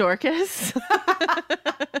 Dorcas.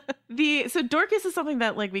 So Dorcas is something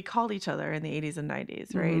that like we called each other in the 80s and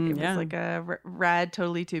 90s, right? It was like a rad,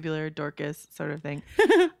 totally tubular Dorcas sort of thing.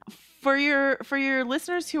 For your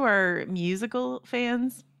listeners who are musical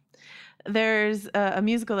fans, there's a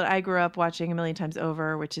musical that I grew up watching a million times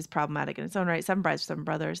over, which is problematic in its own right. Seven Brides for Seven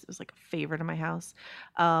Brothers. It was like a favorite in my house.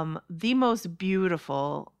 The most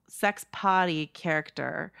beautiful sex potty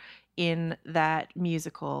character in that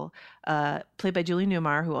musical, played by Julie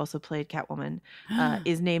Newmar, who also played Catwoman,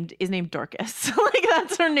 is named Dorcas. Like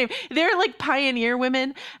that's her name. They're like pioneer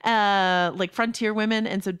women, like frontier women,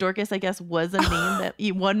 and so Dorcas, I guess, was a name that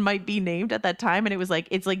one might be named at that time, and it was like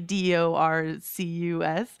it's like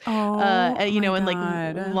Dorcus. And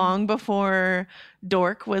like long before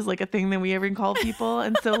dork was like a thing that we ever called people,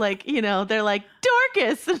 and so like they're like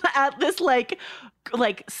Dorcas at this like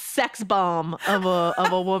sex bomb of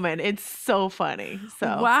a woman. It's so funny.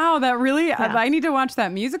 So wow, that really I need to watch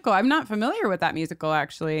that musical. I'm not familiar with that musical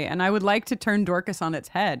actually, and I would like to turn Dorcas on its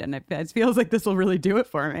head, and it feels like this will really do it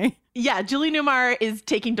for me. Yeah, Julie Newmar is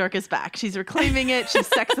taking Dorcas back. She's reclaiming it. She's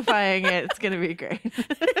sexifying it. It's gonna be great.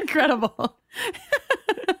 Incredible.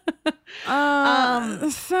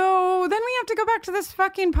 So then we have to go back to this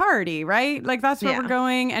fucking party, right? Like that's where we're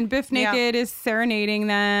going. And Biff Naked is serenading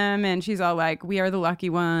them, and she's all like, "We are the lucky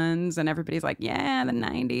ones," and everybody's like, "Yeah, the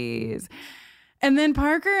 90s." And then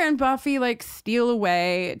Parker and Buffy like steal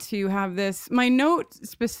away to have this. My note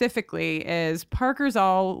specifically is Parker's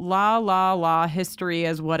all la history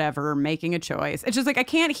as whatever, making a choice. It's just like I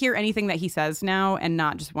can't hear anything that he says now and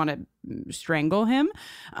not just want to strangle him.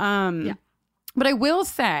 But I will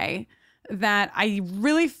say that I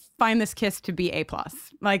really find this kiss to be A+.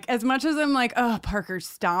 Like as much as I'm like, oh, Parker,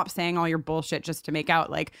 stop saying all your bullshit just to make out.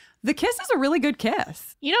 Like the kiss is a really good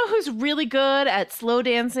kiss. You know who's really good at slow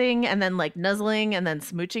dancing and then like nuzzling and then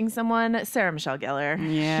smooching someone? Sarah Michelle Gellar.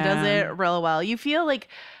 Yeah. She does it real well. You feel like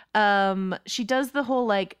she does the whole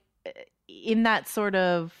like in that sort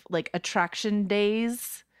of like attraction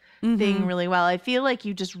days thing really well. I feel like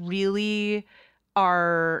you just really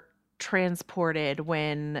are transported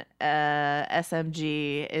when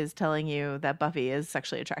SMG is telling you that Buffy is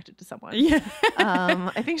sexually attracted to someone. Yeah.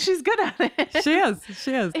 I think she's good at it. She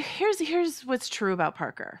is. Here's what's true about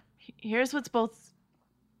Parker. Here's what's both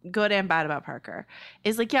good and bad about Parker.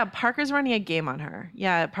 Is like, yeah, Parker's running a game on her.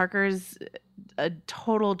 Yeah, Parker's a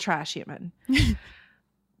total trash human.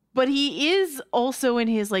 But he is also in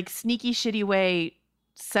his like sneaky shitty way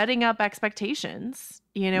setting up expectations.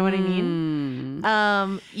 You know what I mean?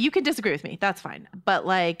 You can disagree with me. That's fine. But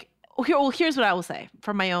like, here's what I will say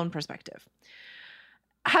from my own perspective.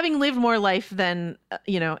 Having lived more life than,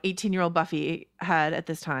 18-year-old Buffy had at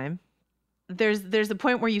this time, there's a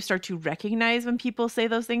point where you start to recognize when people say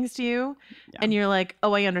those things to you and you're like,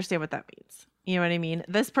 oh, I understand what that means. You know what I mean?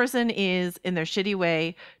 This person is in their shitty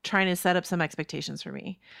way trying to set up some expectations for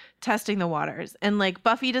me, testing the waters. And like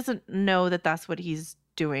Buffy doesn't know that that's what he's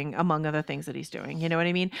doing among other things that he's doing. You know what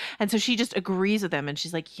I mean? And so she just agrees with him and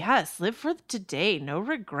she's like, yes, live for today. No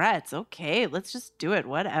regrets. Okay, let's just do it.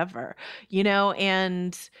 Whatever.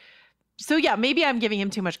 And So yeah, maybe I'm giving him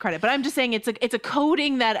too much credit, but I'm just saying it's a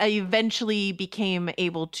coding that I eventually became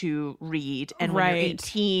able to read. And when you're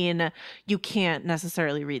 18, you can't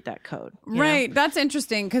necessarily read that code. Right. Know? That's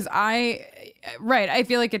interesting because I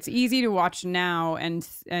feel like it's easy to watch now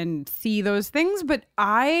and see those things, but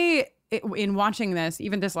in watching this,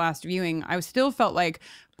 even this last viewing, I still felt like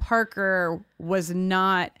Parker was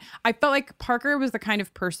not. I felt like Parker was the kind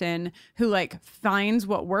of person who like finds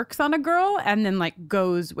what works on a girl and then like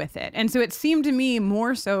goes with it. And so it seemed to me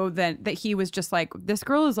more so that he was just like, this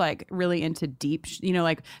girl is like really into deep,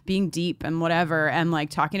 like being deep and whatever, and like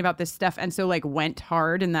talking about this stuff. And so like went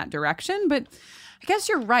hard in that direction. But I guess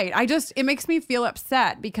you're right. It makes me feel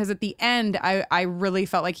upset because at the end, I really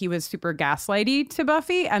felt like he was super gaslighty to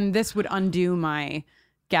Buffy, and this would undo my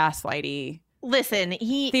gaslighty. Listen,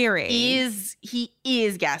 he is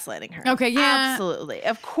gaslighting her. Okay, yeah. Absolutely.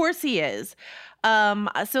 Of course he is.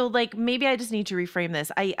 So like maybe I just need to reframe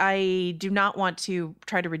this. I do not want to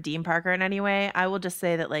try to redeem Parker in any way. I will just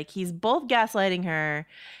say that like he's both gaslighting her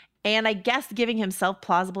and I guess giving himself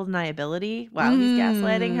plausible deniability while he's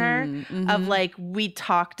gaslighting her of like, we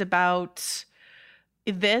talked about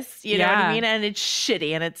this, you know what I mean? And it's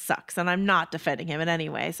shitty and it sucks. And I'm not defending him in any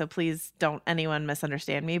way. So please don't anyone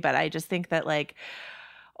misunderstand me. But I just think that like,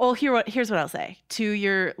 here's what I'll say to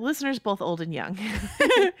your listeners, both old and young.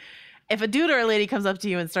 If a dude or a lady comes up to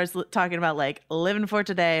you and starts talking about like living for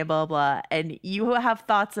today, blah, blah, and you have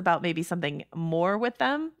thoughts about maybe something more with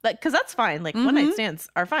them, like, cause that's fine. Like one night stands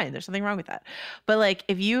are fine. There's nothing wrong with that. But like,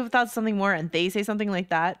 if you've thought something more and they say something like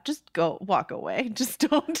that, just walk away. Just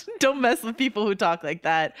don't mess with people who talk like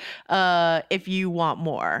that. If you want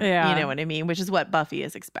more, you know what I mean? Which is what Buffy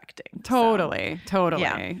is expecting. Totally.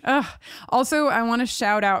 Yeah. Ugh. Also, I want to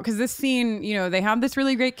shout out, cause this scene, they have this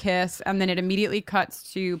really great kiss and then it immediately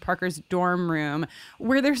cuts to Parker's dorm room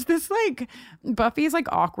where there's this like Buffy's like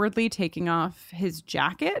awkwardly taking off his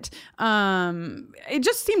jacket. It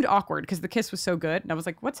just seemed awkward because the kiss was so good and I was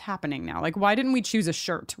like, what's happening now? Like, why didn't we choose a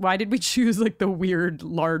shirt? Why did we choose like the weird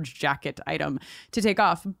large jacket item to take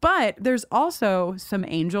off? But there's also some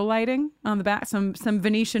angel lighting on the back, some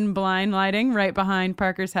Venetian blind lighting right behind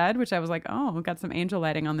Parker's head, which I was like, oh, we got some angel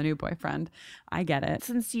lighting on the new boyfriend. I get it.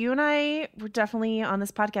 Since you and I were definitely on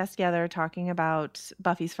this podcast together talking about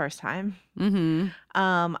Buffy's first time,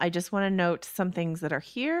 I just want to note some things that are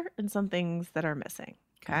here and some things that are missing.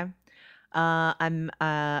 Okay. I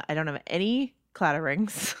don't have any clatter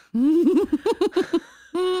rings.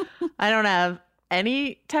 I don't have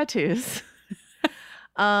any tattoos.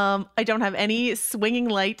 I don't have any swinging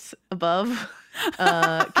lights above,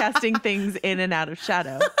 casting things in and out of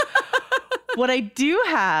shadow. What I do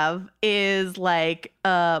have is like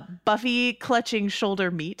Buffy clutching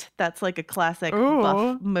shoulder meat. That's like a classic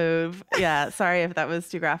Buff move. Yeah, sorry if that was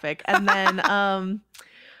too graphic. And then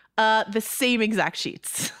the same exact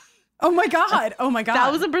sheets. Oh my God.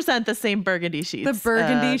 1,000% the same burgundy sheets. The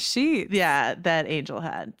burgundy sheets. Yeah, that Angel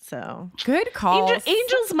had. So good call.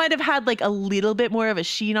 Angels might have had like a little bit more of a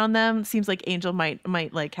sheen on them. Seems like Angel might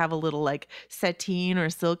like have a little like sateen or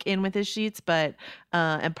silk in with his sheets, but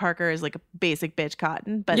and Parker is like a basic bitch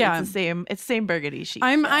cotton, but it's the same burgundy sheet.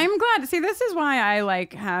 I'm glad. See, this is why I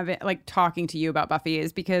like talking to you about Buffy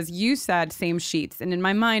is because you said same sheets, and in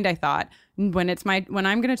my mind I thought, when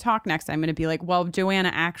I'm going to talk next, I'm going to be like, well, Joanna,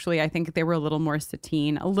 actually, I think they were a little more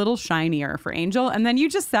sateen, a little shinier for Angel. And then you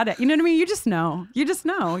just said it. You know what I mean? You just know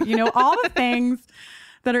all the things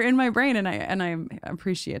that are in my brain. And I'm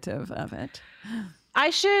appreciative of it.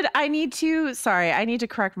 I need to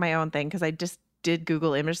correct my own thing because I just did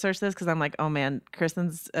Google image search this because I'm like, oh man,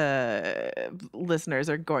 Kristen's listeners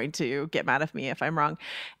are going to get mad at me if I'm wrong.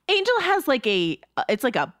 Angel has like it's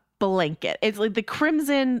like a blanket. It's like the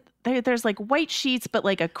crimson, there's like white sheets, but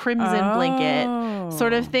like a crimson blanket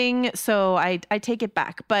sort of thing. So I take it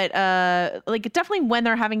back. But like definitely when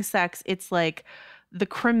they're having sex, it's like the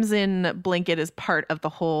crimson blanket is part of the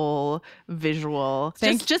whole visual.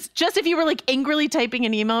 Just if you were like angrily typing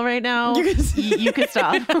an email right now, you could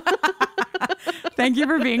stop. Thank you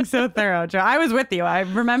for being so thorough, Joe. I was with you. I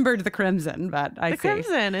remembered the crimson, but I see. The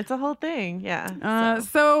crimson, it's a whole thing. Yeah.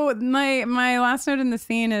 So my last note in the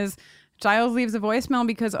scene is Giles leaves a voicemail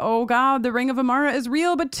because, oh God, the Ring of Amara is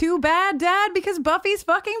real, but too bad, Dad, because Buffy's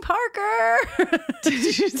fucking Parker.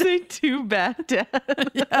 Did you say too bad,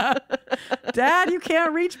 Dad? Yeah. Dad, you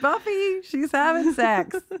can't reach Buffy. She's having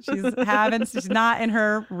sex. She's not in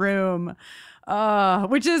her room.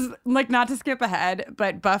 Which is like, not to skip ahead,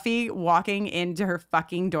 but Buffy walking into her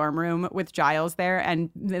fucking dorm room with Giles there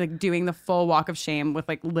and like doing the full walk of shame with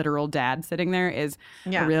like literal dad sitting there is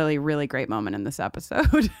a really, really great moment in this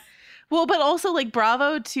episode. Well, but also like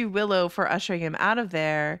bravo to Willow for ushering him out of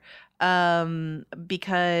there.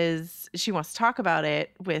 because she wants to talk about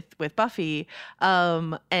it with Buffy.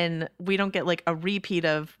 And we don't get like a repeat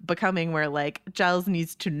of Becoming where like Giles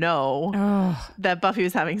needs to know that Buffy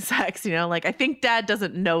was having sex, you know? Like I think Dad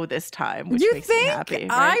doesn't know this time, which makes me happy. Right?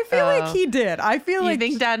 I feel like he did. I feel like you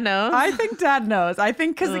think Dad knows? I think Dad knows. I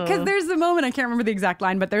think because there's a moment, I can't remember the exact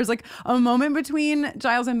line, but there's like a moment between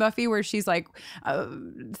Giles and Buffy where she's like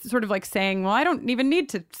sort of like saying, well, I don't even need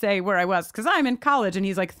to say where I was because I'm in college. And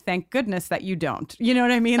he's like, thank goodness that you don't. You know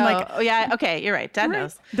what I mean? Yeah. Okay. You're right. Dad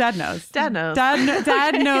knows. Dad knows. Dad knows.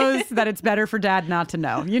 Dad knows that it's better for Dad not to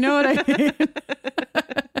know. You know what I mean?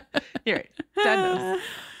 You're right. Dad knows.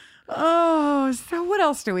 Oh, so what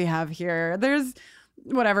else do we have here? There's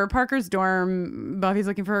whatever. Parker's dorm. Buffy's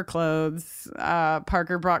looking for her clothes.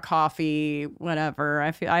 Parker brought coffee. Whatever.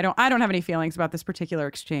 I don't have any feelings about this particular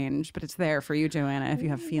exchange, but it's there for you, Joanna, if you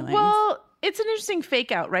have feelings. Well, it's an interesting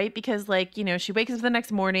fake out, right? Because like, you know, she wakes up the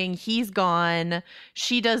next morning, he's gone.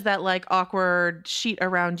 She does that like awkward sheet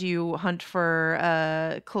around you hunt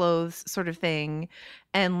for clothes sort of thing.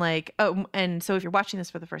 And like, and so if you're watching this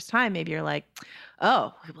for the first time, maybe you're like,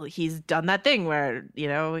 oh, well, he's done that thing where, you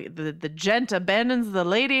know, the gent abandons the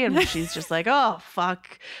lady and she's just like, oh,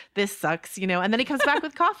 fuck, this sucks, you know? And then he comes back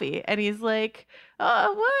with coffee and he's like,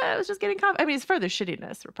 oh, what? I was just getting coffee. I mean, it's further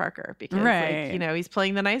shittiness for Parker because, like, you know, he's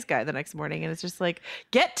playing the nice guy the next morning and it's just like,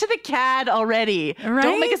 get to the CAD already. Right?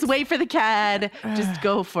 Don't make us wait for the CAD. Just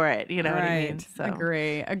go for it. You know what I mean? So,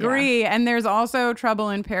 Agree. Yeah. And there's also Trouble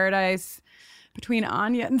in Paradise between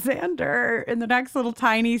Anya and Xander in the next little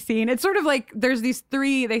tiny scene. It's sort of like there's these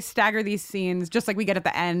three, they stagger these scenes just like we get at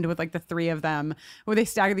the end with like the three of them, where they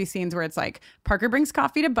stagger these scenes where it's like Parker brings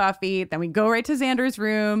coffee to Buffy, then we go right to Xander's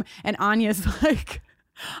room and Anya's like,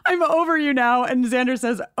 I'm over you now. And Xander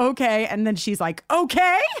says, okay. And then she's like,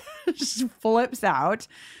 okay. She flips out.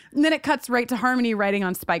 And then it cuts right to Harmony writing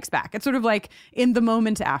on Spike's back. It's sort of like in the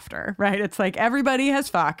moment after, right? It's like everybody has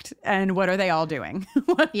fucked, and what are they all doing?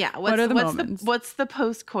 What are the moments? What's the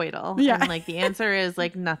post-coital? Yeah. And like the answer is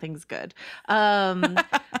like nothing's good. With Anya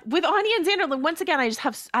and Xander, like, once again,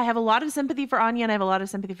 I have a lot of sympathy for Anya and I have a lot of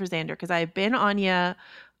sympathy for Xander because I've been Anya.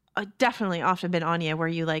 Definitely often been Anya where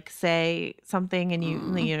you like say something and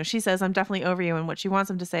you know, she says, I'm definitely over you. And what she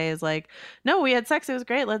wants him to say is like, no, we had sex. It was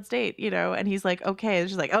great. Let's date, you know? And he's like, okay. And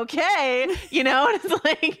she's like, okay. You know, and it's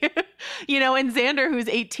like, you know, and Xander, who's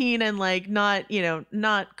 18 and like not, you know,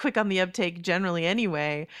 not quick on the uptake generally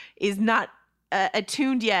anyway, is not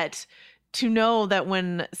attuned yet to know that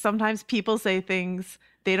when sometimes people say things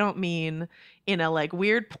they don't mean in a like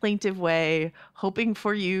weird plaintive way, hoping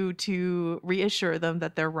for you to reassure them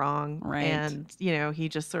that they're wrong. Right. And, you know, he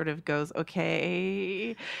just sort of goes,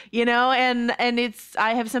 okay, you know, and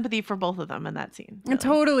I have sympathy for both of them in that scene. Really.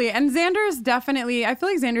 Totally. And Xander's definitely, I feel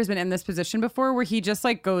like Xander's been in this position before where he just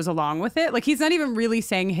like goes along with it. Like he's not even really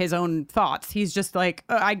saying his own thoughts. He's just like,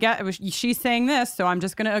 I get she's saying this, so I'm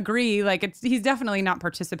just going to agree. Like he's definitely not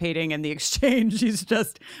participating in the exchange. He's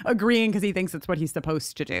just agreeing because he thinks it's what he's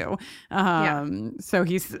supposed to do. So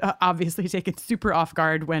he's obviously taken super off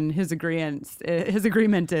guard when his agreement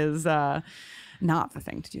is not the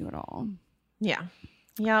thing to do at all. Yeah.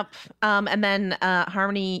 Yep. And then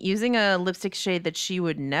Harmony using a lipstick shade that she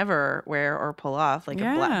would never wear or pull off, like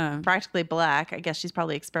a practically black. I guess she's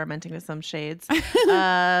probably experimenting with some shades.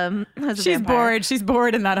 She's bored. She's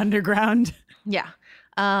bored in that underground. Yeah.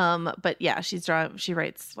 But yeah, she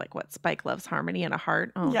writes like what Spike loves Harmony and a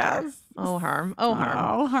heart. Oh, yes. Oh, Harm. Oh, Harm.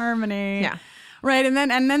 Oh, Harmony. Yeah. Right. And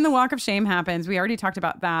then the walk of shame happens. We already talked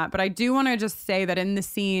about that. But I do want to just say that in the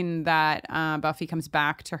scene that Buffy comes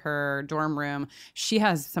back to her dorm room, she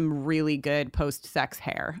has some really good post-sex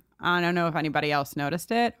hair. I don't know if anybody else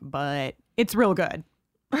noticed it, but it's real good.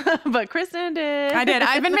 But Kristen did. I did.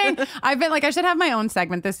 I've been like, I should have my own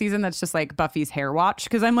segment this season that's just like Buffy's hair watch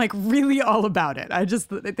because I'm like really all about it. I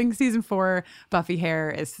think season 4 Buffy hair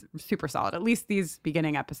is super solid. At least these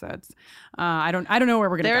beginning episodes. I don't know where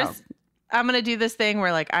we're gonna go. I'm gonna do this thing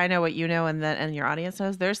where like I know what you know and your audience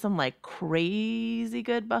knows. There's some like crazy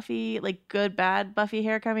good Buffy, like good bad Buffy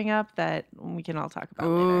hair coming up that we can all talk about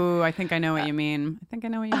later. Ooh, I think I know what you mean.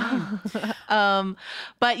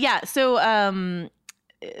 But yeah, so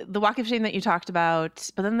the walk of shame that you talked about,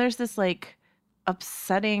 but then there's this like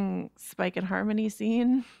upsetting Spike and Harmony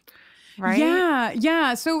scene, right?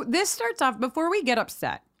 Yeah. So this starts off before we get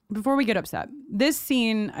upset. This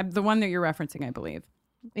scene, the one that you're referencing, I believe,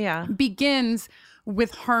 begins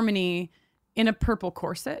with Harmony in a purple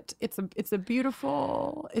corset. It's like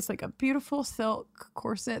a beautiful silk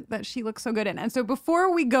corset that she looks so good in. And so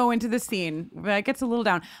before we go into the scene that gets a little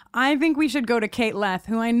down, I think we should go to Kate Leth,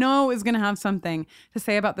 who I know is going to have something to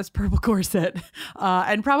say about this purple corset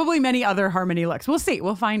and probably many other Harmony looks. We'll see.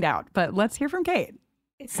 We'll find out. But let's hear from Kate.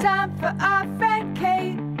 It's time for our friend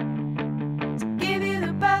Kate to give you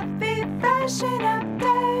the Buffy fashion update.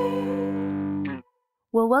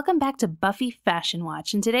 Well, welcome back to Buffy Fashion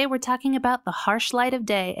Watch, and today we're talking about the harsh light of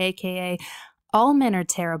day, aka all men are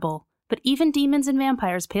terrible, but even demons and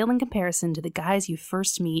vampires pale in comparison to the guys you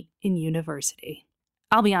first meet in university.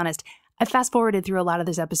 I'll be honest, I fast-forwarded through a lot of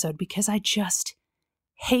this episode because I just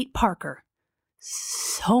hate Parker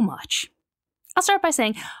so much. I'll start by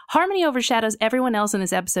saying Harmony overshadows everyone else in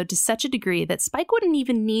this episode to such a degree that Spike wouldn't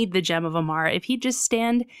even need the Gem of Amara if he'd just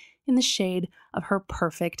stand in the shade of her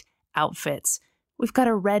perfect outfits. We've got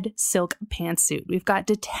a red silk pantsuit. We've got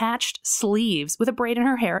detached sleeves with a braid in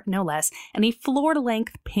her hair, no less, and a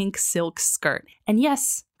floor-length pink silk skirt. And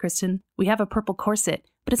yes, Kristen, we have a purple corset,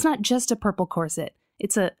 but it's not just a purple corset.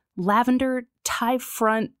 It's a lavender tie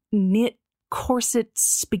front knit corset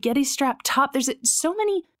spaghetti strap top. There's so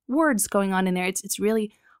many words going on in there. It's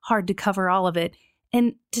really hard to cover all of it.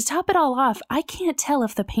 And to top it all off, I can't tell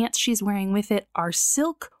if the pants she's wearing with it are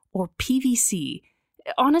silk or PVC.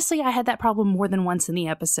 Honestly, I had that problem more than once in the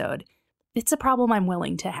episode. It's a problem I'm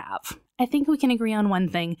willing to have. I think we can agree on one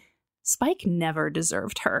thing. Spike never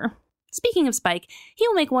deserved her. Speaking of Spike, he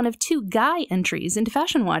will make one of 2 guy entries into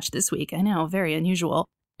Fashion Watch this week. I know, very unusual.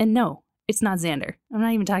 And no, it's not Xander. I'm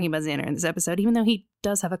not even talking about Xander in this episode, even though he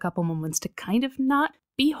does have a couple moments to kind of not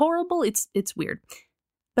be horrible. It's weird.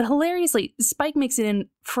 But hilariously, Spike makes it in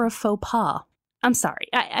for a faux pas. I'm sorry.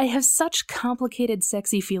 I have such complicated,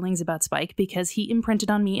 sexy feelings about Spike because he imprinted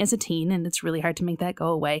on me as a teen, and it's really hard to make that go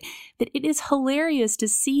away, that it is hilarious to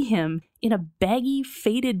see him in a baggy,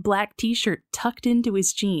 faded black t-shirt tucked into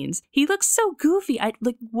his jeans. He looks so goofy.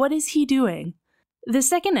 What is he doing? The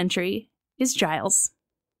second entry is Giles.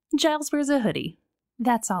 Giles wears a hoodie.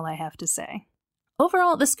 That's all I have to say.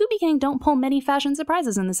 Overall, the Scooby Gang don't pull many fashion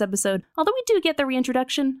surprises in this episode, although we do get the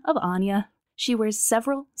reintroduction of Anya. She wears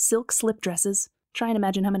several silk slip dresses. Try and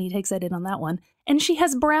imagine how many takes I did on that one. And she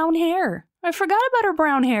has brown hair. I forgot about her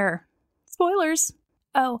brown hair. Spoilers.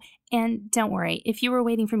 Oh, and don't worry, if you were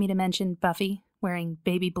waiting for me to mention Buffy wearing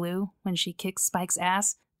baby blue when she kicks Spike's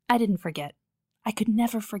ass, I didn't forget. I could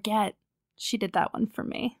never forget. She did that one for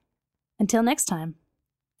me. Until next time,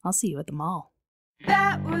 I'll see you at the mall.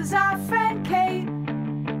 That was our friend Kate.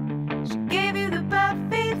 She gave you the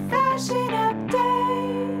Buffy fashion update.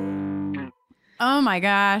 Oh my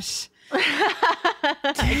gosh.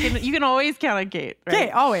 You can always count on Kate, right? Kate,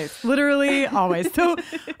 always. Literally always. So,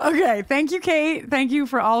 okay. Thank you, Kate. Thank you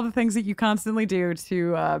for all the things that you constantly do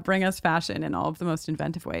to bring us fashion in all of the most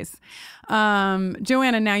inventive ways.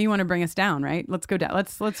 Joanna, now you want to bring us down, right? Let's go down.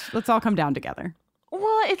 Let's all come down together.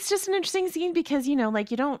 Well, it's just an interesting scene because, we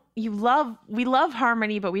love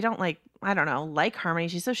Harmony, but we don't like Harmony.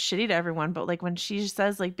 She's so shitty to everyone. But like when she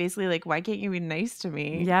says basically why can't you be nice to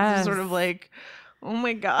me? Yes. It's sort of like, oh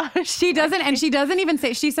my gosh. She doesn't even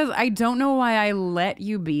say, she says, I don't know why I let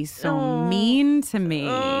you be so mean to me.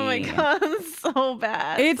 Oh my God, it's so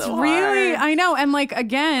bad. It's so really, hard. I know. And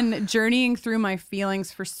again, journeying through my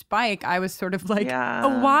feelings for Spike, I was sort of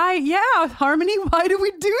why? Yeah, Harmony, why do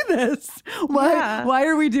we do this? Why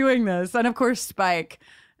are we doing this? And of course, Spike.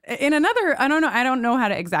 In another, I don't know how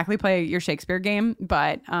to exactly play your Shakespeare game,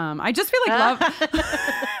 but I just feel like love.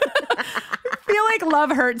 I feel like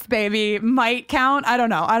Love Hurts Baby might count. I don't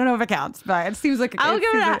know if it counts, but it seems like I'm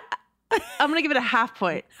gonna give it a half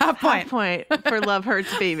point. Half point for Love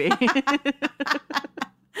Hurts Baby.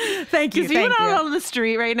 Thank you. Because you went out on the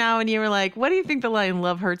street right now and you were like, what do you think the line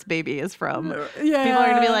Love Hurts Baby is from? Yeah. People are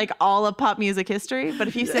going to be like, all of pop music history. But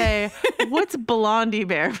if you say, what's Blondie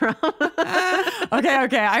Bear from?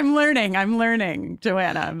 Okay. I'm learning,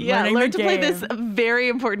 Joanna. Learn to play this very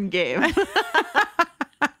important game.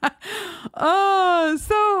 Oh,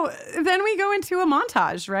 so then we go into a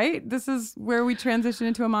montage, right? This is where we transition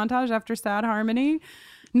into a montage after Sad Harmony.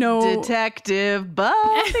 No. Detective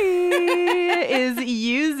Buffy is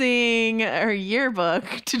using her yearbook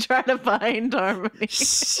to try to find Harmony.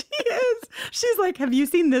 She is. She's like, have you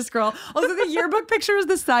seen this girl? Also, the yearbook picture is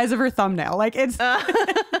the size of her thumbnail. It's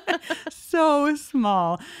so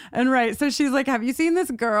small. And right. So she's like, have you seen this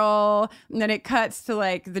girl? And then it cuts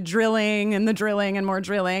to the drilling and more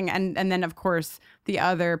drilling. And then, of course, The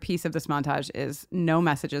other piece of this montage is no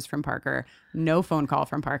messages from Parker, no phone call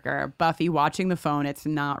from Parker. Buffy watching the phone, it's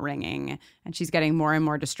not ringing, and she's getting more and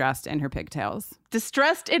more distressed in her pigtails.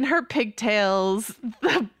 Distressed in her pigtails,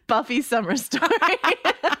 the Buffy summer story.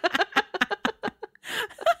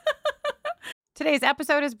 Today's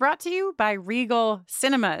episode is brought to you by Regal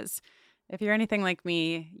Cinemas. If you're anything like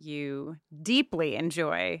me, you deeply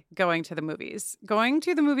enjoy going to the movies. Going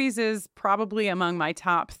to the movies is probably among my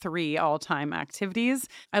top 3 all-time activities.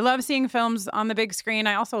 I love seeing films on the big screen.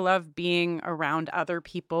 I also love being around other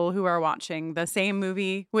people who are watching the same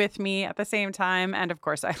movie with me at the same time. And of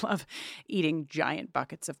course, I love eating giant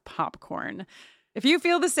buckets of popcorn. If you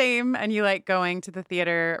feel the same and you like going to the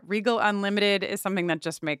theater, Regal Unlimited is something that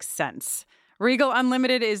just makes sense. Regal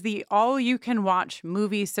Unlimited is the all-you-can-watch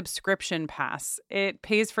movie subscription pass. It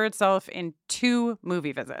pays for itself in 2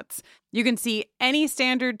 movie visits. You can see any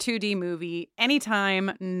standard 2D movie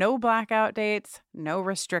anytime, no blackout dates, no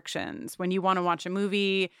restrictions. When you want to watch a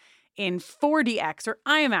movie in 4DX or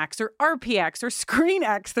IMAX or RPX or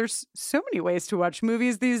ScreenX, there's so many ways to watch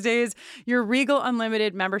movies these days. Your Regal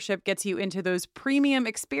Unlimited membership gets you into those premium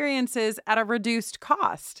experiences at a reduced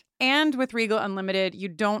cost. And with Regal Unlimited, you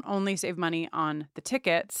don't only save money on the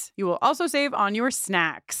tickets, you will also save on your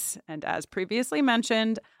snacks. And as previously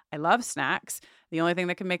mentioned, I love snacks. The only thing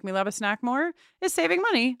that can make me love a snack more is saving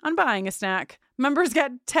money on buying a snack. Members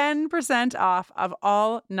get 10% off of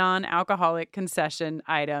all non-alcoholic concession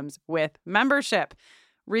items with membership.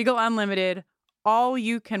 Regal Unlimited, all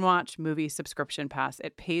you can watch movie subscription pass.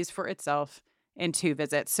 It pays for itself in 2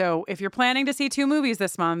 visits. So if you're planning to see 2 movies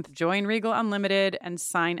this month, join Regal Unlimited and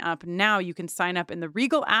sign up now. You can sign up in the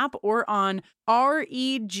Regal app or on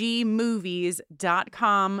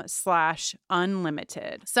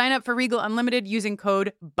regmovies.com/unlimited. Sign up for Regal Unlimited using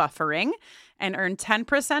code BUFFERING and earn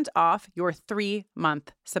 10% off your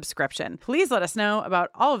 3-month subscription. Please let us know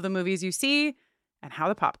about all of the movies you see and how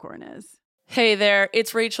the popcorn is. Hey there,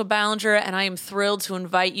 it's Rachel Ballinger, and I am thrilled to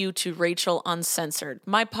invite you to Rachel Uncensored,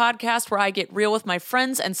 my podcast where I get real with my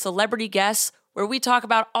friends and celebrity guests, where we talk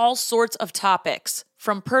about all sorts of topics.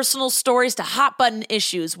 From personal stories to hot-button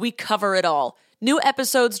issues, we cover it all. New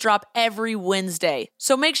episodes drop every Wednesday,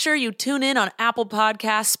 so make sure you tune in on Apple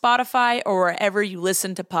Podcasts, Spotify, or wherever you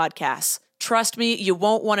listen to podcasts. Trust me, you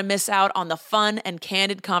won't want to miss out on the fun and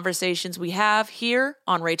candid conversations we have here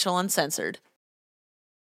on Rachel Uncensored.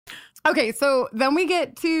 Okay, so then we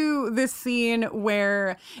get to this scene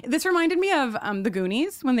where this reminded me of the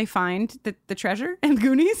Goonies when they find the treasure in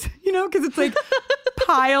Goonies, you know, because it's like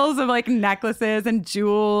piles of like necklaces and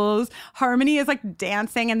jewels. Harmony is like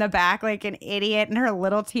dancing in the back like an idiot in her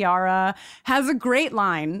little tiara. Has a great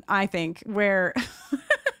line, I think, where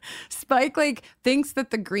Spike like thinks that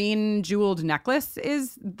the green jeweled necklace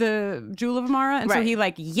is the Jewel of Amara, and so he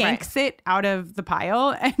like yanks it out of the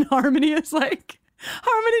pile, and Harmony is like.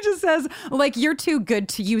 Harmony just says, like, you're too good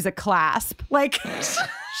to use a clasp. Like, she's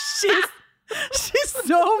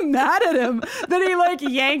so mad at him that he, like,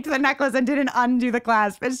 yanked the necklace and didn't undo the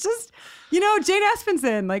clasp. It's just, you know, Jane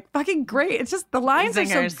Espenson, like, fucking great. It's just, the lines are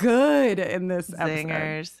so good in this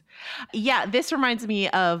episode. Yeah, this reminds me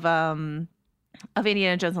of Indiana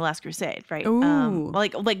Jones and the Last Crusade, right? Ooh.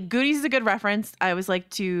 Like Goonies is a good reference. I always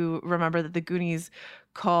like to remember that the Goonies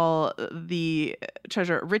call the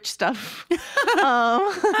treasure rich stuff.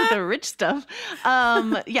 The rich stuff.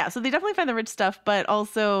 Yeah, so they definitely find the rich stuff, but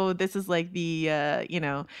also this is like the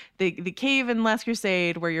the cave in Last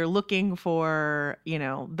Crusade where you're looking for, you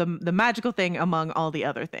know, the magical thing among all the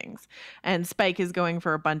other things. And Spike is going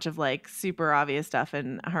for a bunch of like super obvious stuff,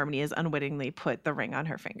 and Harmony has unwittingly put the ring on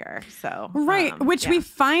her finger. So which we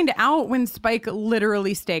find out when Spike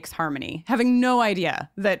literally stakes Harmony, having no idea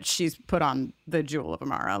that she's put on the Jewel of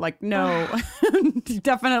Amara. Like, no,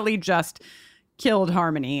 definitely just killed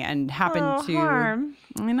Harmony and happened to harm.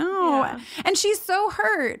 I know. Yeah. And she's so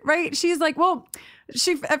hurt, right? She's like, well,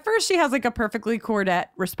 at first she has like a perfectly Cordette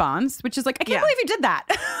response, which is like, I can't believe you did that.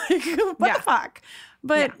 Like, what the fuck?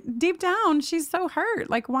 But deep down, she's so hurt.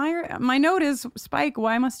 Like, my note is, Spike,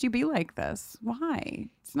 why must you be like this? Why?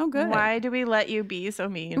 It's no good. Why do we let you be so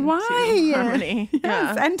mean to Yes, Harmony?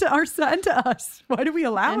 and to us. Why do we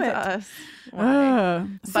allow it? To us. Why?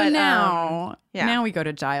 So now we go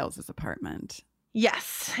to Giles's apartment.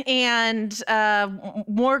 Yes, and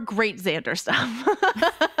more great Xander stuff.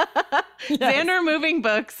 Xander moving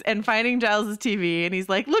books and finding Giles' TV, and he's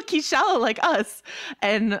like, look, he's shallow like us.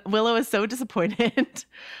 And Willow is so disappointed.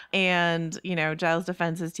 And, Giles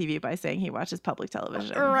defends his TV by saying he watches public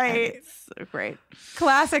television. Right. It's so great.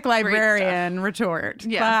 Classic librarian retort.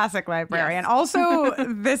 Yeah. Classic librarian. Yes. Also,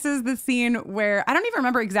 this is the scene where I don't even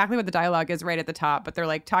remember exactly what the dialogue is right at the top, but they're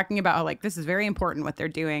like talking about how like this is very important what they're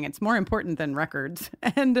doing. It's more important than records.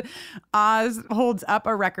 And Oz holds up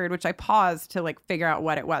a record, which I paused to like figure out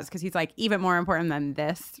what it was because he's like even more important than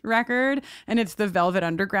this record. And it's the Velvet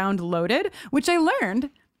Underground Loaded, which I learned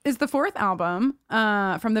is the fourth album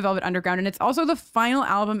from the Velvet Underground, and it's also the final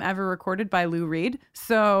album ever recorded by Lou Reed.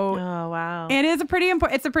 So, oh wow, it is a pretty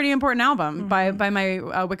important. It's a pretty important album by my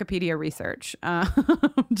Wikipedia research,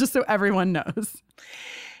 just so everyone knows.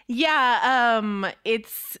 Yeah,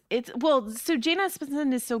 it's well, so Jane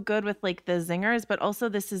Espenson is so good with like the zingers, but also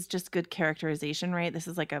this is just good characterization, right? This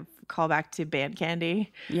is like a callback to Band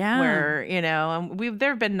Candy. Yeah. Where, there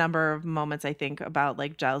have been a number of moments I think about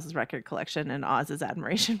like Giles's record collection and Oz's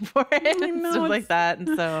admiration for it and stuff like that. And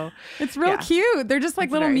so it's real cute. They're just like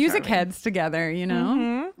it's little music charming. Heads together,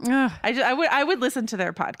 Mm-hmm. I would listen to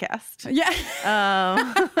their podcast. Yeah.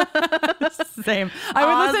 Same. I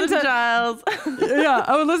Oz would listen to Giles. Yeah,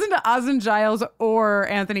 I would listen to Oz and Giles or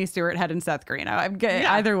Anthony Stewart Head and Seth Green. I'm good.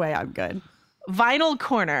 Yeah. Either way, I'm good. Vinyl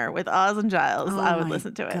Corner with Oz and Giles. I would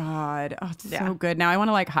listen to it. God, it's so good. Now I want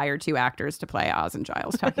to like hire 2 actors to play Oz and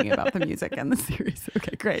Giles talking about the music and the series.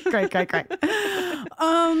 Okay, great.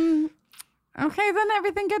 Okay, then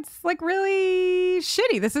everything gets like really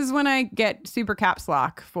shitty. This is when I get super caps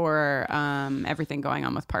lock for everything going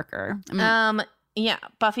on with Parker. Yeah,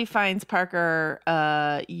 Buffy finds Parker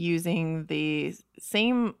using the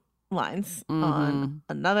same lines on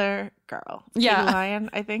another girl. Yeah. Katie Lyon,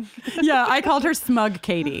 I think. Yeah, I called her Smug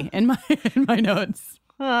Katie in my notes.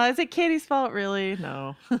 Is it Katie's fault, really?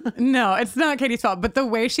 No. No, it's not Katie's fault, but the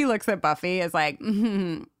way she looks at Buffy is like,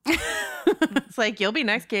 It's like, you'll be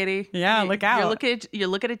next, Katie. Yeah, look out. You're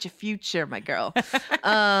looking at your future, my girl.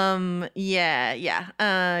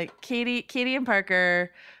 Katie and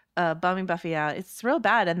Parker bumming Buffy out. It's real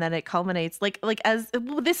bad, and then it culminates like as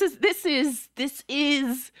this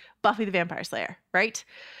is Buffy the Vampire Slayer, right?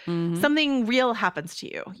 Mm-hmm. Something real happens to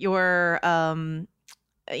you. You're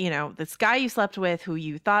this guy you slept with, who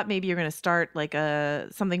you thought maybe you're going to start like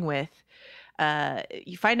something with.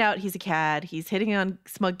 You find out he's a cad. He's hitting on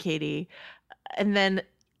Smug Katie, and then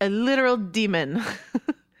a literal demon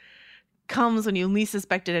comes when you least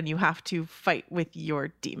suspect it, and you have to fight with your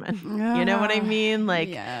demon. You know what I mean? Like,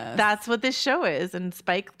 yes. That's what this show is. And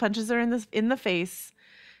Spike punches her in the face.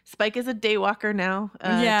 Spike is a daywalker now.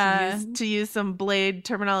 To use some Blade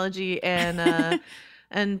terminology,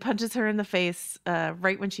 and punches her in the face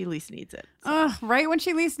right when she least needs it. So. Right when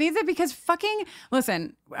she least needs it, because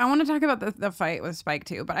listen, I want to talk about the fight with Spike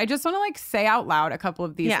too, but I just want to like say out loud a couple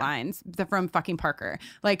of these lines from fucking Parker.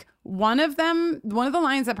 Like one of the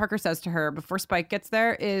lines that Parker says to her before Spike gets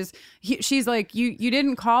there is she's like, you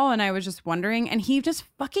didn't call and I was just wondering. And he just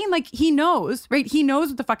fucking like, he knows, right? He knows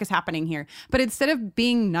what the fuck is happening here. But instead of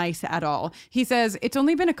being nice at all, he says, it's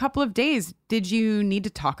only been a couple of days. Did you need to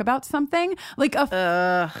talk about something? Like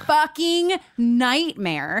a fucking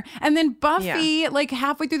nightmare. And then Buffy, like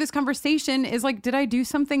halfway through this conversation, is like, did I do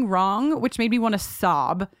something wrong? Which made me want to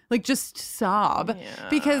sob, like just sob,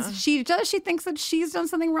 because she thinks that she's done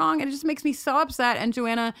something wrong, and it just makes me so upset. And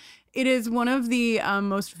Joanna, it is one of the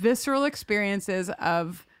most visceral experiences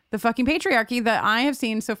of the fucking patriarchy that I have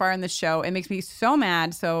seen so far in this show. It makes me so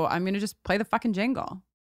mad. So I'm gonna just play the fucking jingle.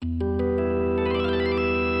 The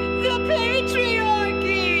patriarchy!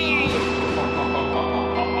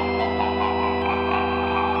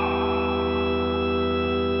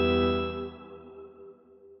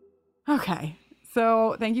 Okay.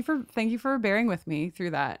 So thank you for bearing with me through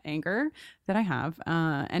that anger that I have.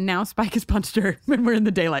 And now Spike has punched her when we're in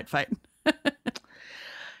the daylight fight.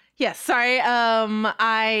 Yes, sorry.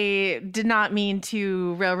 I did not mean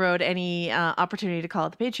to railroad any opportunity to call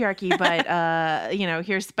it the patriarchy, but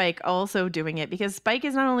here's Spike also doing it, because Spike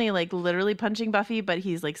is not only like literally punching Buffy, but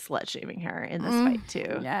he's like slut shaming her in this fight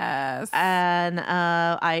too. Yes. And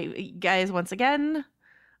guys, once again,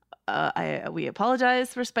 we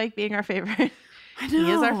apologize for Spike being our favorite. I know.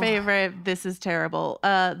 He is our favorite. This is terrible.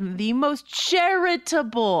 The most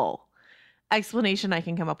charitable explanation I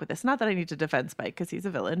can come up with this, not that I need to defend Spike because he's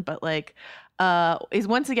a villain, but like is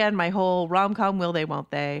once again my whole rom-com will they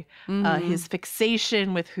won't they, his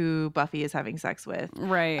fixation with who Buffy is having sex with,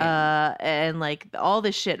 right, and like all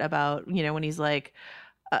this shit about when he's like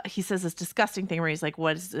he says this disgusting thing where he's like,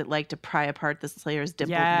 what is it like to pry apart the Slayer's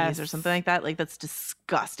dimpled knees or something like that? Like, that's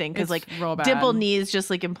disgusting, because like dimpled knees just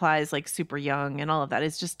like implies like super young and all of that.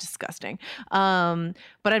 It's just disgusting. But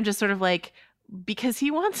I'm just sort of like, because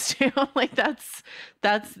he wants to. Like that's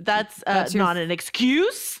your- not an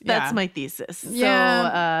excuse. That's Yeah. my thesis. So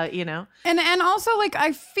Yeah. you know. And also like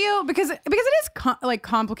I feel because it is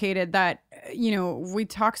complicated that we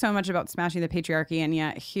talk so much about smashing the patriarchy, and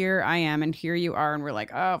yet here I am and here you are, and we're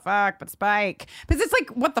like, oh fuck, but Spike, because it's like,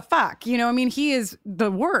 what the fuck, I mean, he is the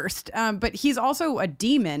worst, but he's also a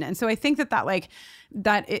demon, and so I think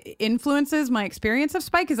that it influences my experience of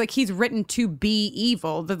Spike, is like he's written to be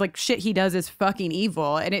evil. The like shit he does is fucking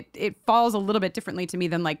evil, and it falls a little bit differently to me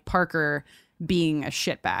than like Parker being a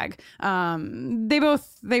shitbag.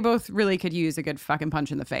 They both really could use a good fucking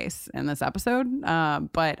punch in the face in this episode.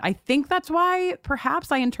 But I think that's why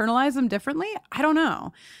perhaps I internalize them differently. I don't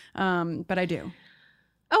know. But I do.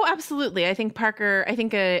 Oh, absolutely. I think Parker. I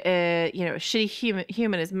think a shitty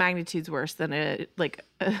human is magnitudes worse than a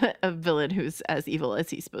villain who's as evil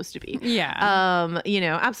as he's supposed to be. Yeah.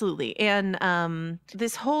 Absolutely. And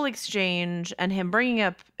this whole exchange and him bringing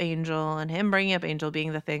up Angel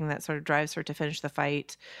being the thing that sort of drives her to finish the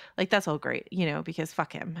fight, like that's all great, because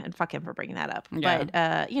fuck him for bringing that up. Yeah. But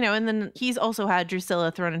and then he's also had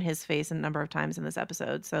Drusilla thrown in his face a number of times in this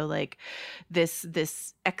episode. So like this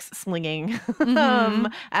X slinging. Mm-hmm.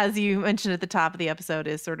 As you mentioned at the top of the episode,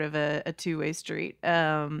 is sort of a two-way street.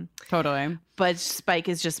 Totally. But Spike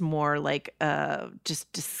is just more like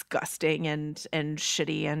just disgusting and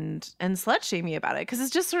shitty and slut-shamey about it, because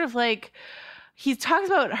it's just sort of like he talks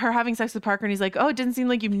about her having sex with Parker and he's like, oh, it didn't seem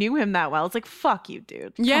like you knew him that well. It's like, fuck you,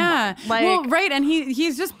 dude. Come Yeah. on. Like, well, right. And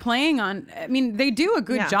he's just playing on, I mean, they do a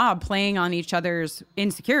good job playing on each other's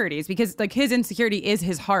insecurities, because like his insecurity is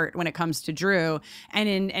his heart when it comes to Drew. And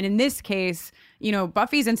in this case,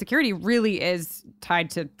 Buffy's insecurity really is tied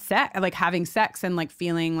to sex, like having sex and like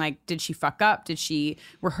feeling like, did she fuck up?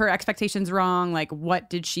 Were her expectations wrong? Like, what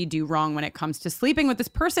did she do wrong when it comes to sleeping with this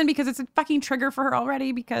person? Because it's a fucking trigger for her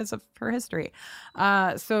already because of her history.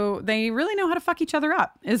 So they really know how to fuck each other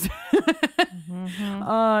up is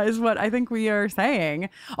what I think we are saying.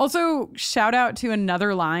 Also, shout out to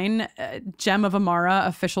another line, Gem of Amara,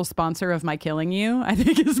 official sponsor of My Killing You, I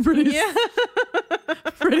think is pretty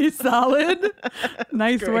pretty solid.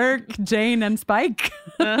 Nice work, Jane and Spike.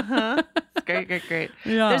 Great.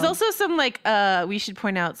 Yeah. There's also some we should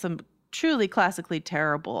point out some truly classically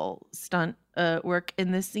terrible stunt work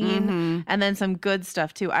in this scene, and then some good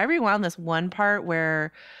stuff too. I rewound this one part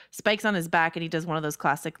where Spike's on his back and he does one of those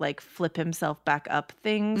classic like flip himself back up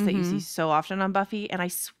things that you see so often on Buffy, and I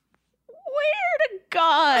swear to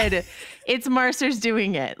God, it's Mercer's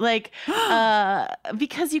doing it. Like,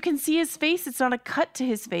 because you can see his face. It's not a cut to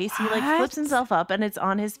his face. He like flips himself up and it's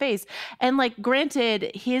on his face. And like,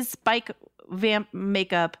 granted, his Spike vamp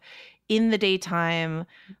makeup in the daytime,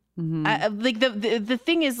 like the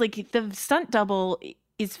thing is like the stunt double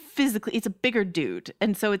is physically, it's a bigger dude.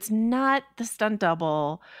 And so it's not the stunt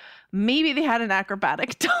double. Maybe they had an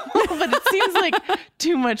acrobatic double, but it seems like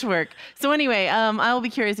too much work. So anyway, I'll be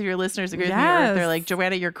curious if your listeners agree with me, or if they're like,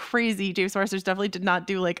 Joanna, you're crazy. James Marsters definitely did not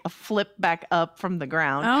do like a flip back up from the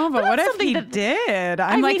ground. Oh, but what if he did?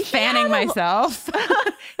 I'm like fanning myself. He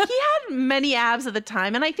had many abs at the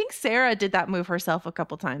time, and I think Sarah did that move herself a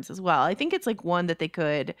couple times as well. I think it's like one that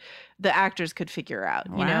the actors could figure out.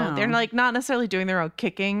 You know, they're like not necessarily doing their own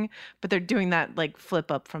kicking, but they're doing that like flip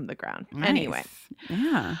up from the ground. Nice. Anyway,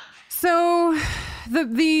 yeah. So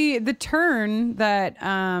the turn that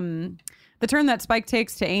Spike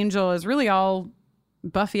takes to Angel is really all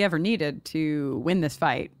Buffy ever needed to win this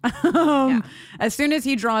fight. As soon as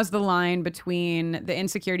he draws the line between the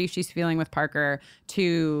insecurity she's feeling with Parker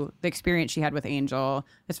to the experience she had with Angel,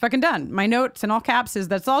 it's fucking done. My notes in all caps is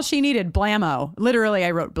that's all she needed. Blammo. Literally,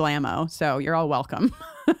 I wrote blammo. So you're all welcome.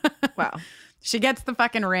 Wow. She gets the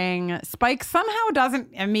fucking ring. Spike somehow doesn't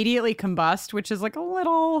immediately combust, which is like a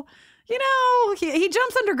little, he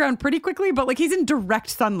jumps underground pretty quickly, but like he's in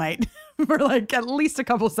direct sunlight for like at least a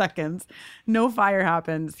couple seconds. No fire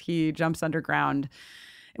happens. He jumps underground.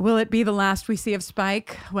 Will it be the last we see of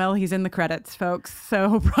Spike? Well, he's in the credits, folks,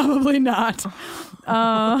 so probably not.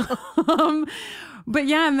 But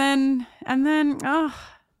yeah, and then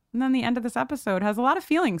the end of this episode has a lot of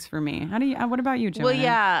feelings for me. What about you, Joanna? Well,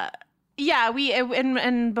 yeah, we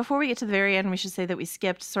and before we get to the very end, we should say that we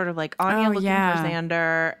skipped sort of like Anya looking for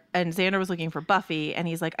Xander, and Xander was looking for Buffy, and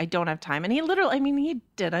he's like, I don't have time, and he literally, I mean, he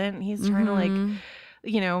didn't. He's trying to like,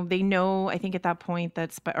 they know, I think at that point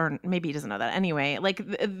or maybe he doesn't know that anyway. Like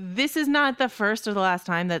this is not the first or the last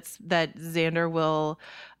time that Xander will,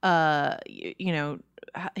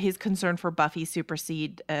 his concern for Buffy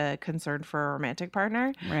supersede concern for a romantic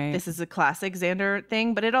partner. Right. This is a classic Xander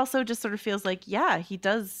thing, but it also just sort of feels like, yeah, he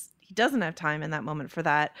doesn't have time in that moment for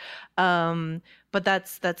that. But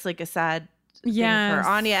that's like a sad thing Yes. for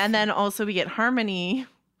Anya. And then also we get Harmony,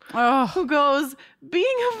 Oh, who goes, being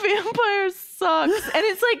a vampire sucks. And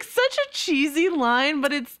it's like such a cheesy line,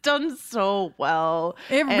 but it's done so well.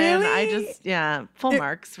 It And I really- just, full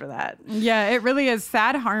marks for that. yeah, it really is.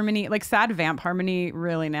 Sad Harmony, like sad vamp Harmony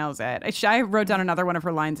really nails it. I wrote down another one of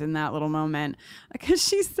her lines in that little moment because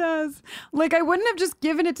she says, like, I wouldn't have just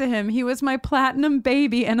given it to him. He was my platinum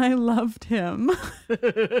baby and I loved him. No.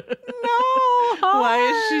 Why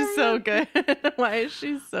is she so good? Why is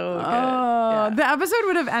she so good? Oh, the episode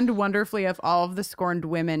would have ended wonderfully if all of the scorned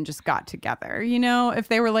women just got together. You know, if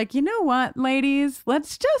they were like, you know what, ladies,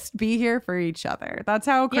 let's just be here for each other. That's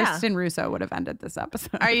how Yeah. Kristen Russo would have ended this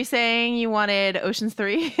episode. Are you saying you wanted Ocean's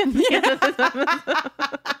 3?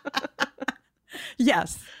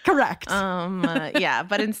 Yes, correct.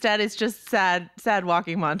 But instead it's just sad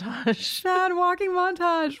walking montage. Sad walking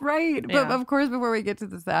montage, right? But Yeah. of course, before we get to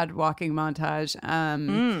the sad walking montage,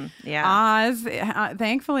 Yeah. Oz,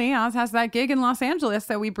 thankfully, Oz has that gig in Los Angeles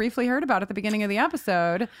that we briefly heard about at the beginning of the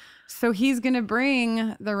episode. So he's going to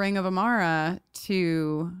bring the Ring of Amara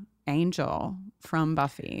to Angel from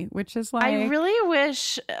Buffy, which is like... I really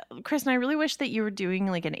wish, Kristen, that you were doing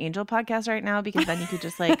like an Angel podcast right now, because then you could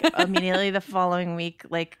just like immediately the following week,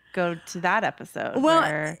 like go to that episode. Well,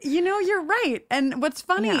 where... you know, you're right. And what's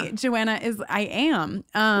funny, Yeah. Joanna, is I am.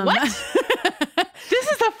 What? This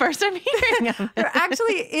is the first I'm hearing of it. There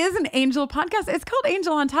actually is an Angel podcast. It's called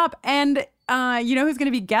Angel on Top. And you know who's going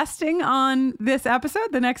to be guesting on this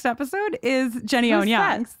episode? The next episode is Jenny Owen Who's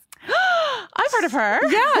that? Youngs. I've heard of her.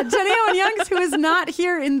 Yeah, Jenny Owen Youngs, who is not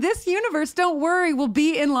here in this universe, don't worry, will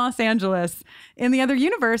be in Los Angeles in the other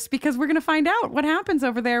universe, because we're going to find out what happens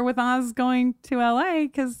over there with Oz going to LA,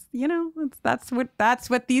 because, you know, that's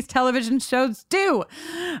what these television shows do.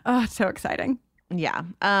 Oh, it's so exciting. Yeah.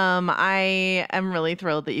 I am really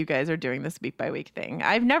thrilled that you guys are doing this week by week thing.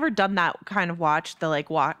 I've never done that kind of watch, the like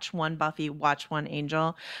watch one Buffy, watch one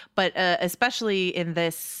Angel, but especially in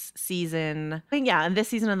this season, I think, in this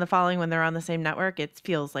season and the following, when they're on the same network, it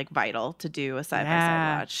feels like vital to do a side by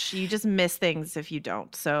side watch. You just miss things if you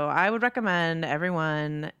don't. So I would recommend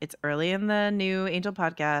everyone, it's early in the new Angel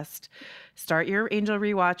podcast, start your Angel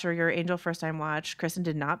rewatch or your Angel first time watch. Kristen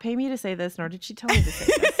did not pay me to say this, nor did she tell me to say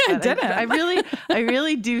this. I but didn't. I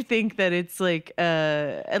really do think that it's like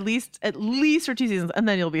at least for 2 seasons, and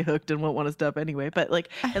then you'll be hooked and won't want to stop anyway. But like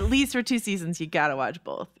at least for 2 seasons, you gotta watch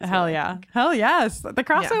both. is Hell what I yeah. think. Hell yes. The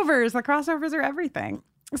crossovers are everything.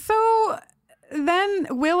 So then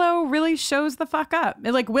Willow really shows the fuck up.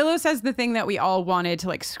 Like, Willow says the thing that we all wanted to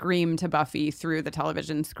like scream to Buffy through the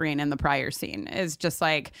television screen in the prior scene, is just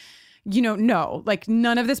like, you know, no, like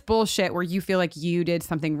none of this bullshit where you feel like you did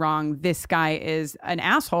something wrong. This guy is an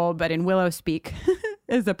asshole, but in Willow speak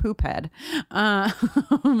is a poop head.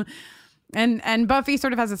 And Buffy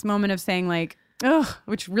sort of has this moment of saying like, ugh,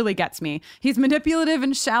 which really gets me. He's manipulative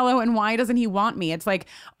and shallow, and why doesn't he want me? It's like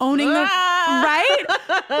owning the right,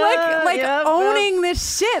 like Yep. owning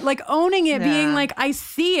this shit, like owning it, being Yeah. like, I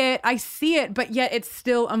see it, but yet it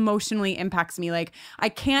still emotionally impacts me. Like I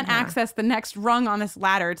can't access the next rung on this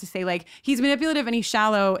ladder to say like he's manipulative and he's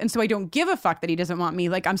shallow, and so I don't give a fuck that he doesn't want me.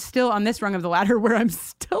 Like I'm still on this rung of the ladder where I'm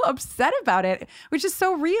still upset about it, which is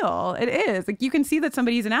so real. It is like you can see that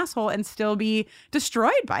somebody's an asshole and still be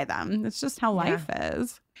destroyed by them. It's just how life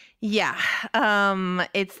is. Yeah.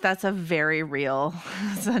 That's a very real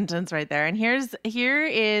sentence right there. And here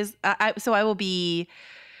is I will be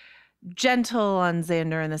gentle on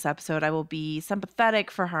Xander in this episode. I will be sympathetic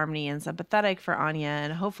for Harmony and sympathetic for Anya,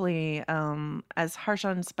 and hopefully as harsh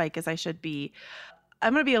on Spike as I should be.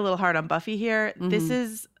 I'm going to be a little hard on Buffy here. This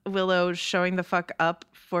is Willow showing the fuck up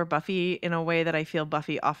for Buffy in a way that I feel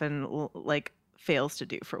Buffy often like fails to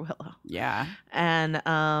do for Willow. Yeah. And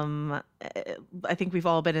I think we've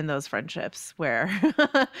all been in those friendships where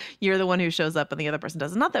you're the one who shows up and the other person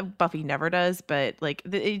doesn't. Not that Buffy never does, but like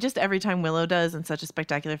just every time Willow does in such a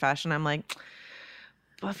spectacular fashion, I'm like,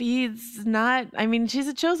 Buffy's not, I mean, she's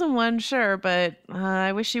a chosen one, sure, but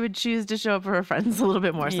I wish she would choose to show up for her friends a little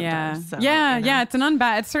bit more sometimes. So, yeah. you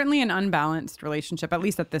know. It's certainly an unbalanced relationship, at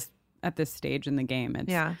least at this stage in the game.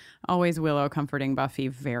 It's always Willow comforting Buffy,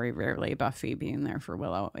 very rarely Buffy being there for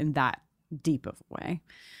Willow in that deep of a way.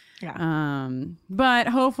 Yeah. But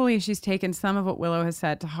hopefully she's taken some of what Willow has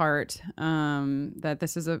said to heart, that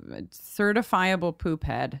this is a certifiable poop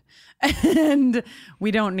head and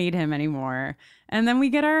we don't need him anymore. And then we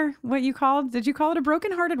get did you call it a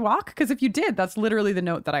broken-hearted walk? Because if you did, that's literally the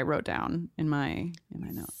note that I wrote down in my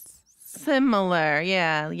notes. Similar.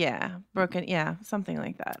 Yeah. Broken. Yeah. Something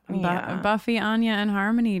like that. Yeah. Buffy, Anya, and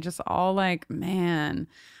Harmony just all like, man,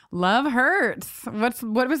 Love hurts.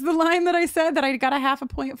 What was the line that I said that I got a half a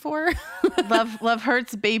point for? Love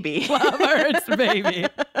hurts, baby. Love hurts, baby.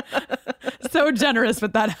 So generous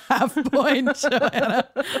with that half point, Joanna.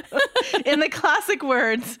 In the classic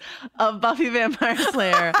words of Buffy Vampire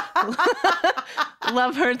Slayer,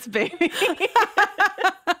 love hurts, baby.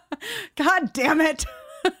 God damn it.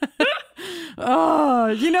 Oh,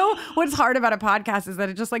 you know what's hard about a podcast is that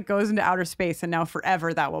it just like goes into outer space, and now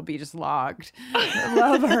forever that will be just logged.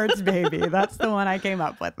 Love hurts, baby. That's the one I came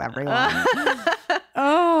up with, everyone.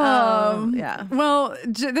 Yeah. Well,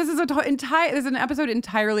 this is an episode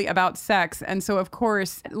entirely about sex, and so of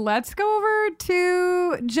course, let's go over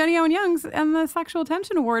to Jenny Owen Youngs and the Sexual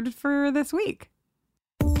Tension Award for this week.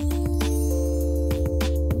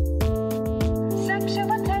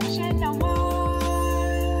 Sexual Attention Award.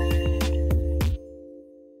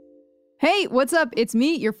 Hey, what's up? It's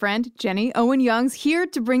me, your friend, Jenny Owen Youngs, here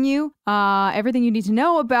to bring you everything you need to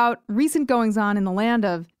know about recent goings-on in the land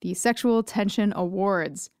of the Sexual Tension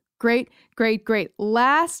Awards. Great.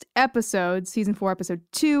 Last episode, Season 4, Episode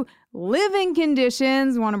 2, Living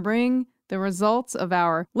Conditions. Want to bring the results of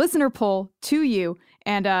our listener poll to you.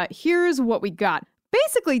 And here's what we got.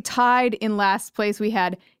 Basically tied in last place, we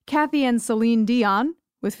had Kathy and Celine Dion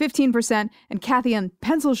with 15% and Kathy and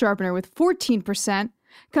Pencil Sharpener with 14%.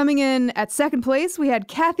 Coming in at second place, we had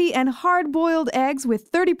Kathy and Hard-Boiled Eggs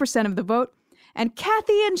with 30% of the vote, and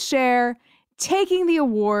Kathy and Cher taking the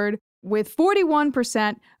award with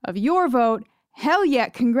 41% of your vote. Hell yeah,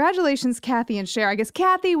 congratulations, Kathy and Cher. I guess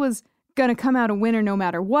Kathy was gonna come out a winner no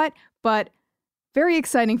matter what, but very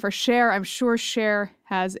exciting for Cher. I'm sure Cher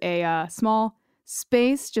has a small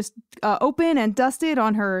space just open and dusted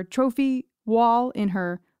on her trophy wall in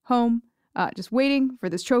her home, just waiting for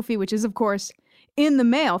this trophy, which is, of course, in the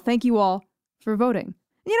mail. Thank you all for voting.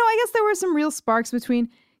 You know, I guess there were some real sparks between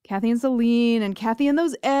Kathy and Celine and Kathy and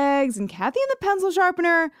those eggs and Kathy and the pencil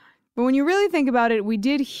sharpener. But when you really think about it, we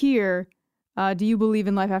did hear Do You Believe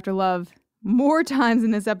in Life After Love more times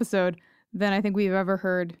in this episode than I think we've ever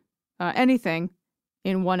heard anything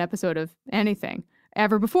in one episode of anything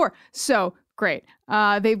ever before. So great.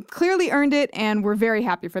 They've clearly earned it, and we're very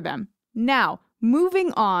happy for them. Now,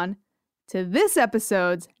 moving on to this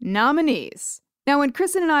episode's nominees. Now, when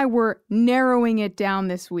Kristen and I were narrowing it down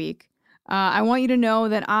this week, I want you to know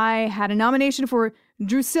that I had a nomination for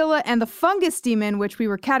Drusilla and the Fungus Demon, which we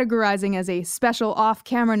were categorizing as a special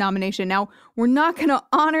off-camera nomination. Now, we're not going to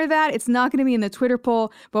honor that. It's not going to be in the Twitter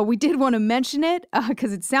poll, but we did want to mention it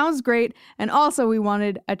because it sounds great, and also we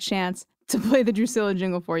wanted a chance to play the Drusilla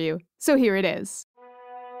jingle for you. So here it is.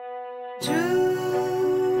 Drusilla,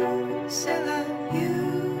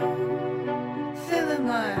 you fill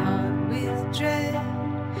my heart with dread,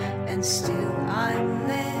 and still I'm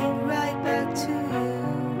led right back to you.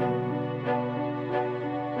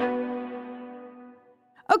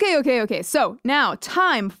 Okay. So now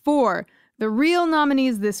time for the real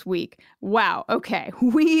nominees this week. Wow. Okay.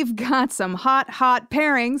 We've got some hot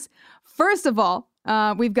pairings. First of all,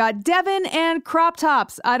 we've got Devin and Crop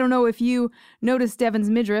Tops. I don't know if you noticed Devin's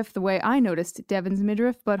midriff the way I noticed Devin's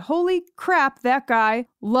midriff, but holy crap, that guy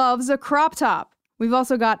loves a crop top. We've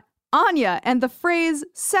also got Anya and the phrase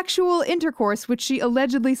sexual intercourse, which she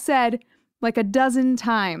allegedly said like a dozen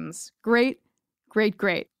times. Great.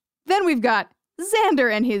 Then we've got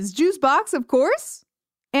Xander and his juice box, of course.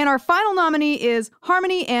 And our final nominee is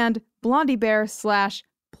Harmony and Blondie Bear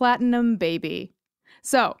 / Platinum Baby.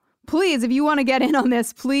 So, please, if you want to get in on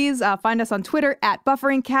this, please find us on Twitter at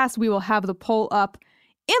BufferingCast. We will have the poll up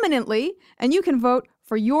imminently, and you can vote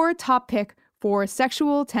for your top pick for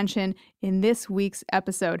sexual tension in this week's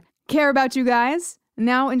episode. Care about you guys.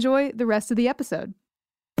 Now enjoy the rest of the episode.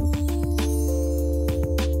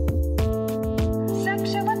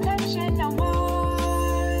 Sexual Attention Award.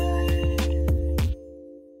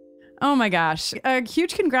 Oh my gosh. A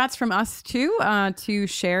huge congrats from us too, to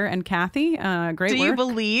Cher and Kathy. Great work. Do you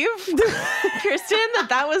believe, Kristen,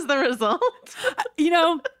 that was the result? You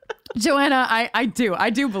know, Joanna, I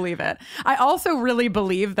do believe it. I also really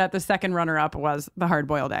believe that the second runner-up was the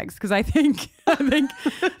hard-boiled eggs, because I think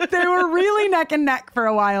they were really neck and neck for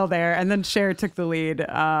a while there, and then Cher took the lead,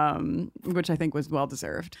 which I think was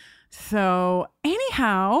well-deserved. So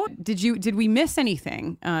anyhow, did we miss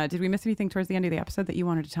anything? Did we miss anything towards the end of the episode that you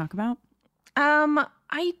wanted to talk about?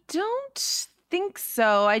 I don't think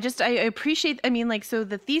so. I appreciate, so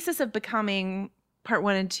the thesis of Becoming part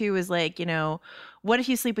 1 and 2 is like, you know, what if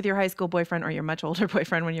you sleep with your high school boyfriend or your much older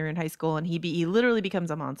boyfriend when you're in high school and he literally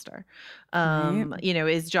becomes a monster? Right. You know,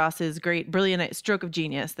 is Joss's brilliant stroke of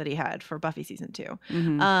genius that he had for Buffy season 2.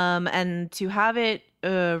 Mm-hmm. And to have it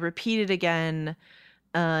repeated again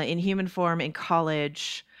in human form in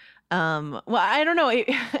college, Well, I don't know.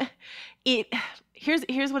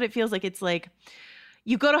 Here's what it feels like. It's like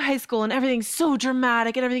you go to high school and everything's so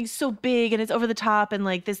dramatic and everything's so big and it's over the top, and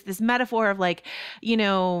like this metaphor of like,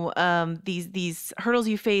 these hurdles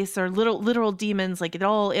you face are literal demons. Like it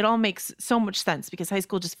all makes so much sense because high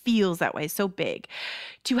school just feels that way, so big.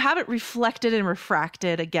 To have it reflected and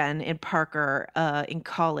refracted again in Parker in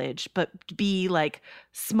college, but be like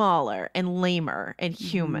smaller and lamer and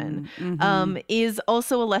human, is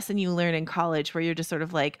also a lesson you learn in college, where you're just sort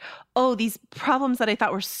of like, oh, these problems that I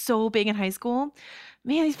thought were so big in high school,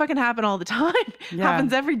 man, these fucking happen all the time.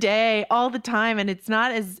 Happens every day, all the time. And it's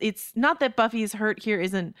not that Buffy's hurt here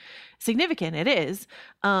isn't significant. It is.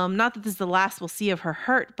 Not that this is the last we'll see of her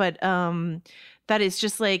hurt, but that is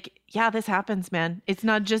just like, yeah, this happens, man. It's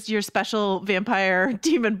not just your special vampire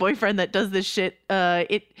demon boyfriend that does this shit.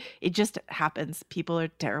 It just happens. People are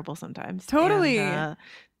terrible sometimes. Totally. And,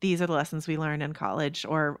 these are the lessons we learn in college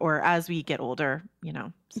or as we get older,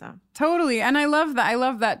 so. Totally. And I love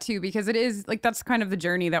that too, because it is like, that's kind of the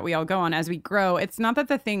journey that we all go on as we grow. It's not that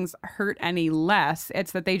the things hurt any less.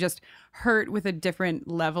 It's that they just hurt with a different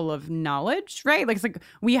level of knowledge, right? Like, it's like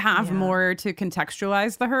we have more to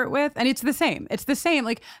contextualize the hurt with. And it's the same. It's the same.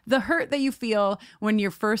 Like the hurt that you feel when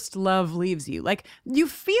your first love leaves you, like you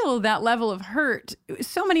feel that level of hurt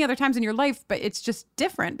so many other times in your life, but it's just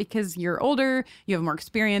different because you're older, you have more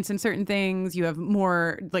experience in certain things, you have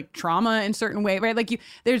more like trauma in certain way, right? Like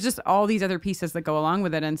there's just all these other pieces that go along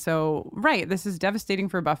with it. And so, right, this is devastating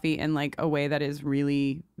for Buffy in like a way that is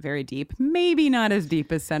really very deep. Maybe not as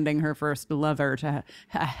deep as sending her first lover to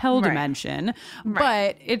a hell dimension,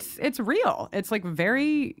 but it's real. It's like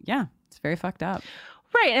it's very fucked up.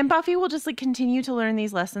 Right. And Buffy will just like continue to learn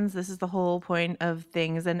these lessons. This is the whole point of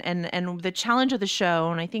things. And the challenge of the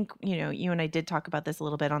show, and I think, you and I did talk about this a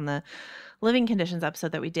little bit on the Living Conditions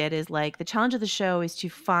episode that we did, is like the challenge of the show is to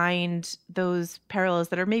find those parallels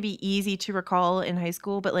that are maybe easy to recall in high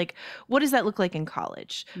school, but like, what does that look like in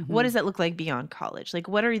college? What does that look like beyond college? Like,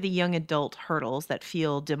 what are the young adult hurdles that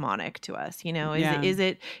feel demonic to us? Is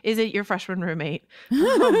it your freshman roommate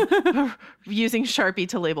using Sharpie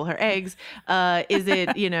to label her eggs? Is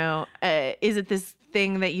it this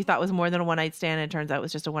thing that you thought was more than a one-night stand and it turns out it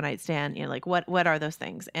was just a one-night stand? Like what are those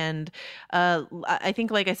things? And I think,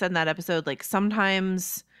 like I said in that episode, like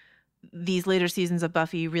sometimes these later seasons of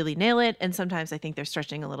Buffy really nail it, and sometimes I think they're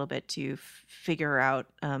stretching a little bit to figure out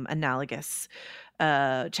analogous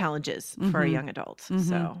challenges for a young adult.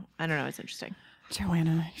 So I don't know, it's interesting.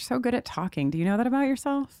 Joanna, you're so good at talking. Do you know that about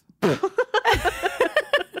yourself?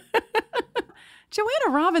 Joanna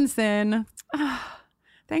Robinson,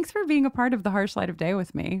 thanks for being a part of the Harsh Light of Day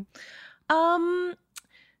with me.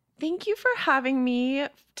 Thank you for having me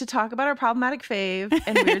to talk about our problematic fave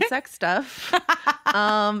and weird sex stuff.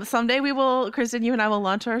 Someday we will, Kristen, you and I will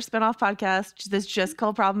launch our spinoff podcast that's just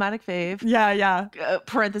called Problematic Fave. Yeah.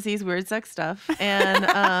 Parentheses, weird sex stuff.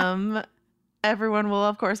 And everyone will,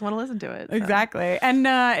 of course, want to listen to it. So. Exactly. And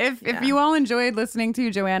if you all enjoyed listening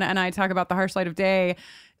to Joanna and I talk about the Harsh Light of Day,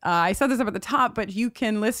 I said this up at the top, but you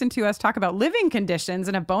can listen to us talk about Living Conditions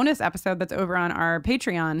in a bonus episode that's over on our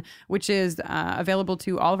Patreon, which is available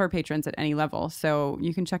to all of our patrons at any level. So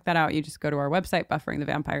you can check that out. You just go to our website,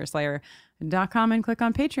 bufferingthevampireslayer.com, and click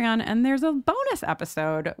on Patreon. And there's a bonus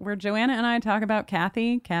episode where Joanna and I talk about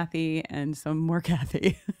Kathy, and some more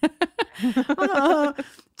Kathy.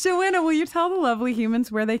 Joanna, will you tell the lovely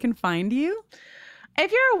humans where they can find you?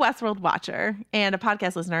 If you're a Westworld watcher and a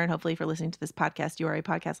podcast listener, and hopefully if you're listening to this podcast, you are a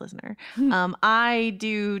podcast listener, I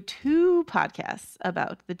do 2 podcasts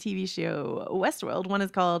about the TV show Westworld. One is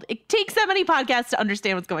called It Takes That Many Podcasts to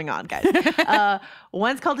Understand What's Going On, guys.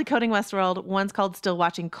 One's called Decoding Westworld. One's called Still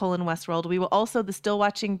Watching: Westworld. We will also, the Still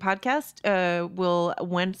Watching podcast will,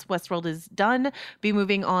 once Westworld is done, be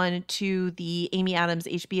moving on to the Amy Adams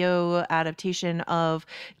HBO adaptation of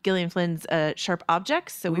Gillian Flynn's Sharp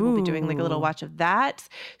Objects. So we will be doing like a little watch of that.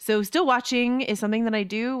 So Still Watching is something that I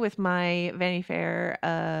do with my Vanity Fair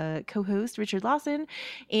co-host, Richard Lawson.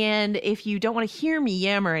 And if you don't want to hear me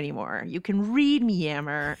yammer anymore, you can read me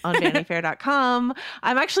yammer on VanityFair.com.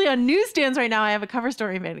 I'm actually on newsstands right now. I have a cover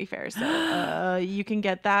story in Vanity Fair. So you can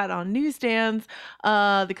get that on newsstands,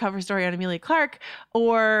 the cover story on Amelia Clark,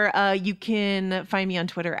 or you can find me on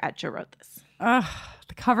Twitter at Joe Wrote This.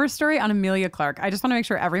 The cover story on Amelia Clark. I just want to make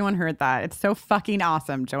sure everyone heard that. It's so fucking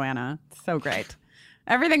awesome, Joanna. It's so great.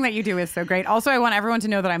 Everything that you do is so great. Also, I want everyone to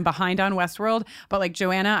know that I'm behind on Westworld, but like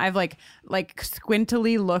Joanna, I've like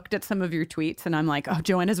squintily looked at some of your tweets and I'm like, oh,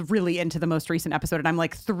 Joanna's really into the most recent episode and I'm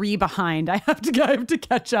like 3 behind. I have to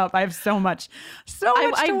catch up. I have so much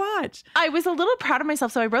to watch. I was a little proud of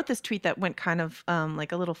myself. So I wrote this tweet that went kind of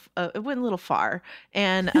like a little, it went a little far,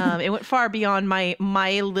 and it went far beyond my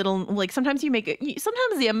little, like sometimes you make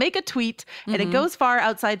a tweet and it goes far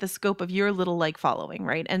outside the scope of your little like following,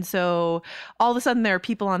 right? And so all of a sudden there are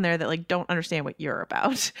people on there that like don't understand what you're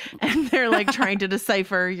about and they're like trying to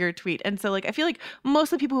decipher your tweet. And so like I feel like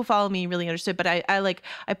most of the people who follow me really understood, but I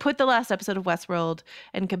put the last episode of Westworld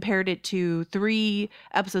and compared it to 3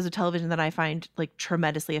 episodes of television that I find like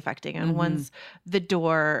tremendously affecting. And one's The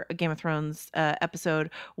Door, a Game of Thrones episode.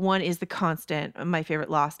 One is The Constant, my favorite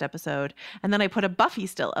Lost episode. And then I put a Buffy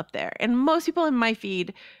still up there. And most people in my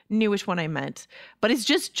feed knew which one I meant, but it's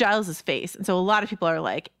just Giles's face. And so a lot of people are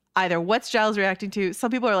like, either what's Giles reacting to?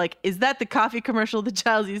 Some people are like, is that the coffee commercial that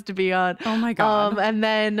Giles used to be on? Oh my God. And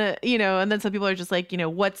then, and then some people are just like,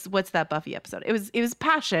 what's that Buffy episode? It was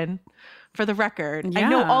passion. For the record, I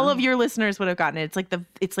know all of your listeners would have gotten it.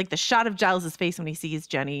 It's like the shot of Giles's face when he sees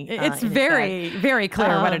Jenny. It's very, very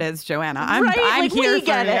clear what it is, Joanna. I'm like, here we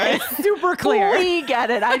get it. It's super clear. We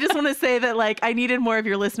get it. I just want to say that like I needed more of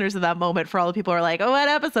your listeners in that moment. For all the people who are like, oh, what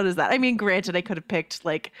episode is that? I mean, granted, I could have picked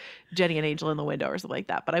like Jenny and Angel in the window or something like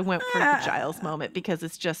that, but I went for the Giles moment because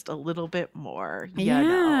it's just a little bit more.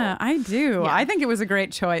 Yeah, I do. Yeah. I think it was a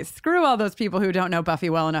great choice. Screw all those people who don't know Buffy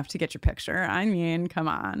well enough to get your picture. I mean, come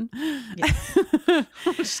on. Yeah.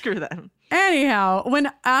 Screw them. Anyhow, when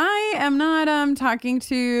I am not talking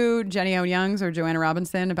to Jenny Owen Youngs or Joanna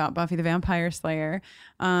Robinson about Buffy the Vampire Slayer,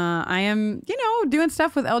 I am, doing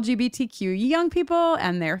stuff with LGBTQ young people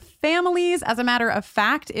and their families. As a matter of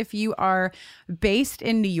fact, if you are based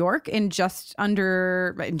in New York, in just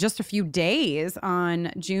a few days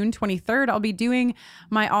on June 23rd, I'll be doing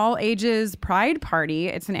my all ages Pride Party.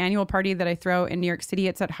 It's an annual party that I throw in New York City.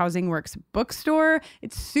 It's at Housing Works Bookstore.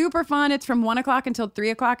 It's super fun. It's from 1 o'clock until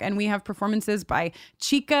 3 o'clock, and we have performances by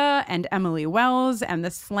Chica and Emily Wells and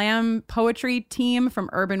the slam poetry team from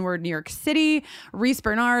Urban Word New York City. Reese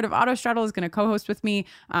Bernard of Autostraddle is going to co-host with me,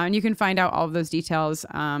 and you can find out all of those details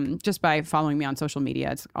just by following me on social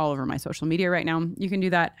media. It's all over my social media right now. You can do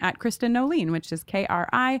that at Kristen Noel, which is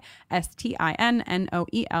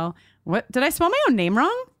KRISTINNOEL. What, did I spell my own name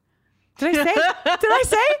wrong? Did I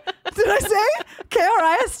say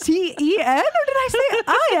K-R-I-S-T-E-N or did I say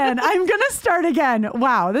I-N? I'm going to start again.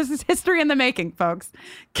 Wow, this is history in the making, folks.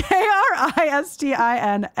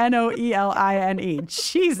 K-R-I-S-T-I-N-N-O-E-L-I-N-E.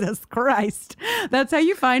 Jesus Christ. That's how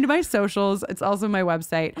you find my socials. It's also my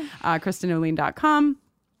website, KristenNoeline.com.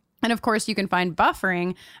 And of course, you can find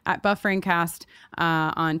Buffering at BufferingCast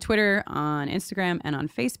on Twitter, on Instagram, and on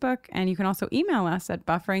Facebook. And you can also email us at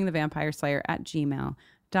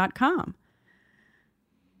bufferingthevampireslayer@gmail.com.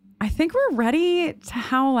 I think we're ready to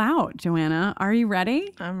howl out, Joanna. Are you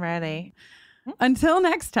ready? I'm ready. Until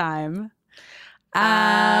next time.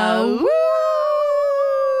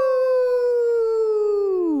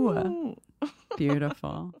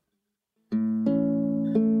 Beautiful.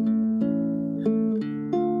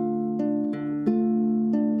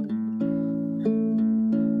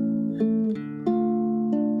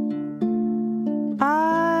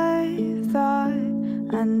 I thought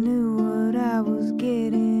I knew what I was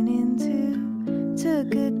getting into.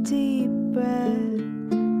 Took a deep breath,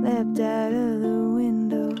 leapt out of the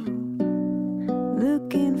window,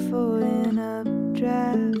 looking for an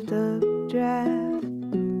updraft.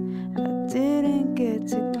 I didn't get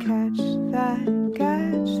to catch that.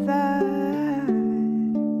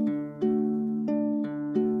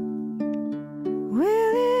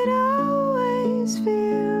 Will it always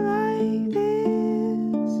feel like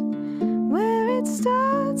this? Where it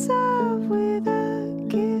starts off with a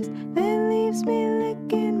kiss, then leaves me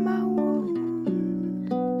licking my wound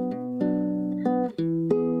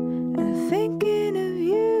and thinking of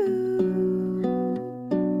you.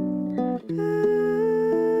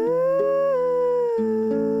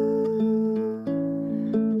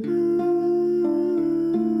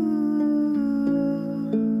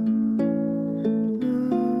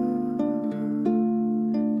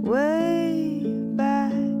 Way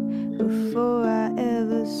back before I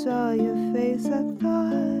ever saw your face, I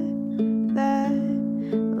thought that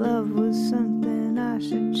love was something I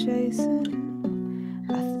should chase,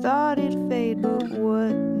 and I thought it'd fade, but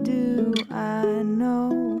what do I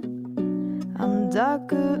know? I'm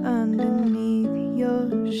darker underneath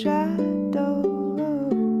your shadow.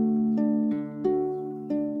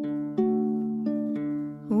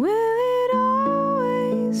 Will it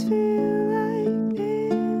always feel like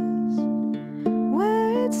this? When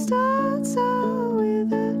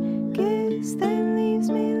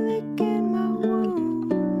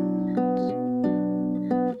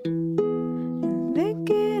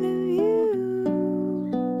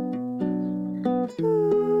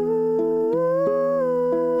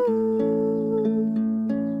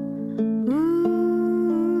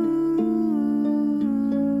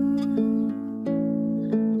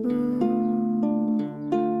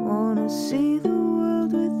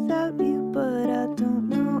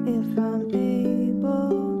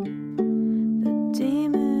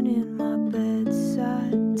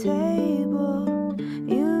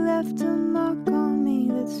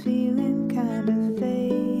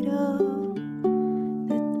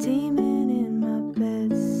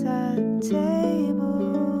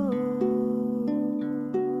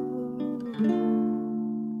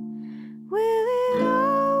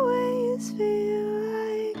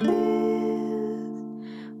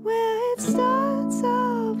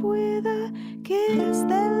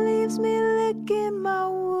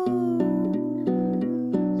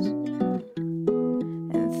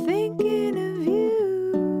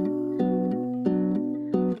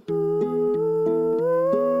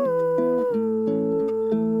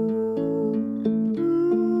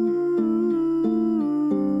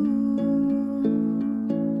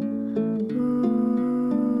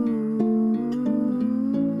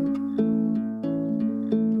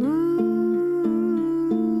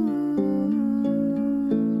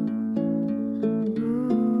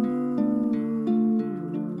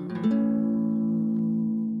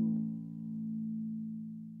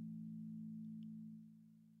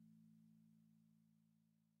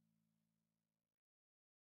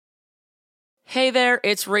Hey there,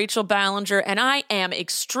 it's Rachel Ballinger, and I am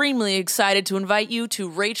extremely excited to invite you to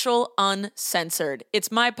Rachel Uncensored. It's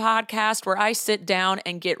my podcast where I sit down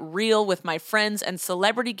and get real with my friends and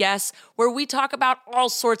celebrity guests, where we talk about all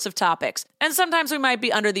sorts of topics. And sometimes we might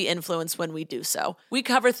be under the influence when we do so. We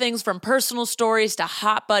cover things from personal stories to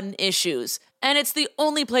hot button issues. And it's the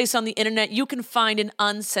only place on the internet you can find an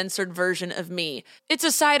uncensored version of me. It's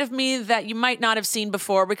a side of me that you might not have seen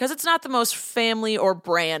before because it's not the most family or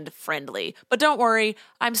brand friendly. But don't worry,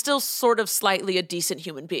 I'm still sort of slightly a decent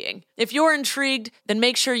human being. If you're intrigued, then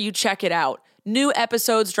make sure you check it out. New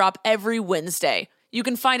episodes drop every Wednesday. You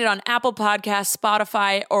can find it on Apple Podcasts,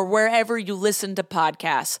 Spotify, or wherever you listen to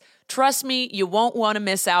podcasts. Trust me, you won't want to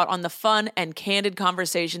miss out on the fun and candid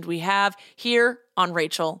conversations we have here on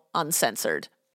Rachel Uncensored.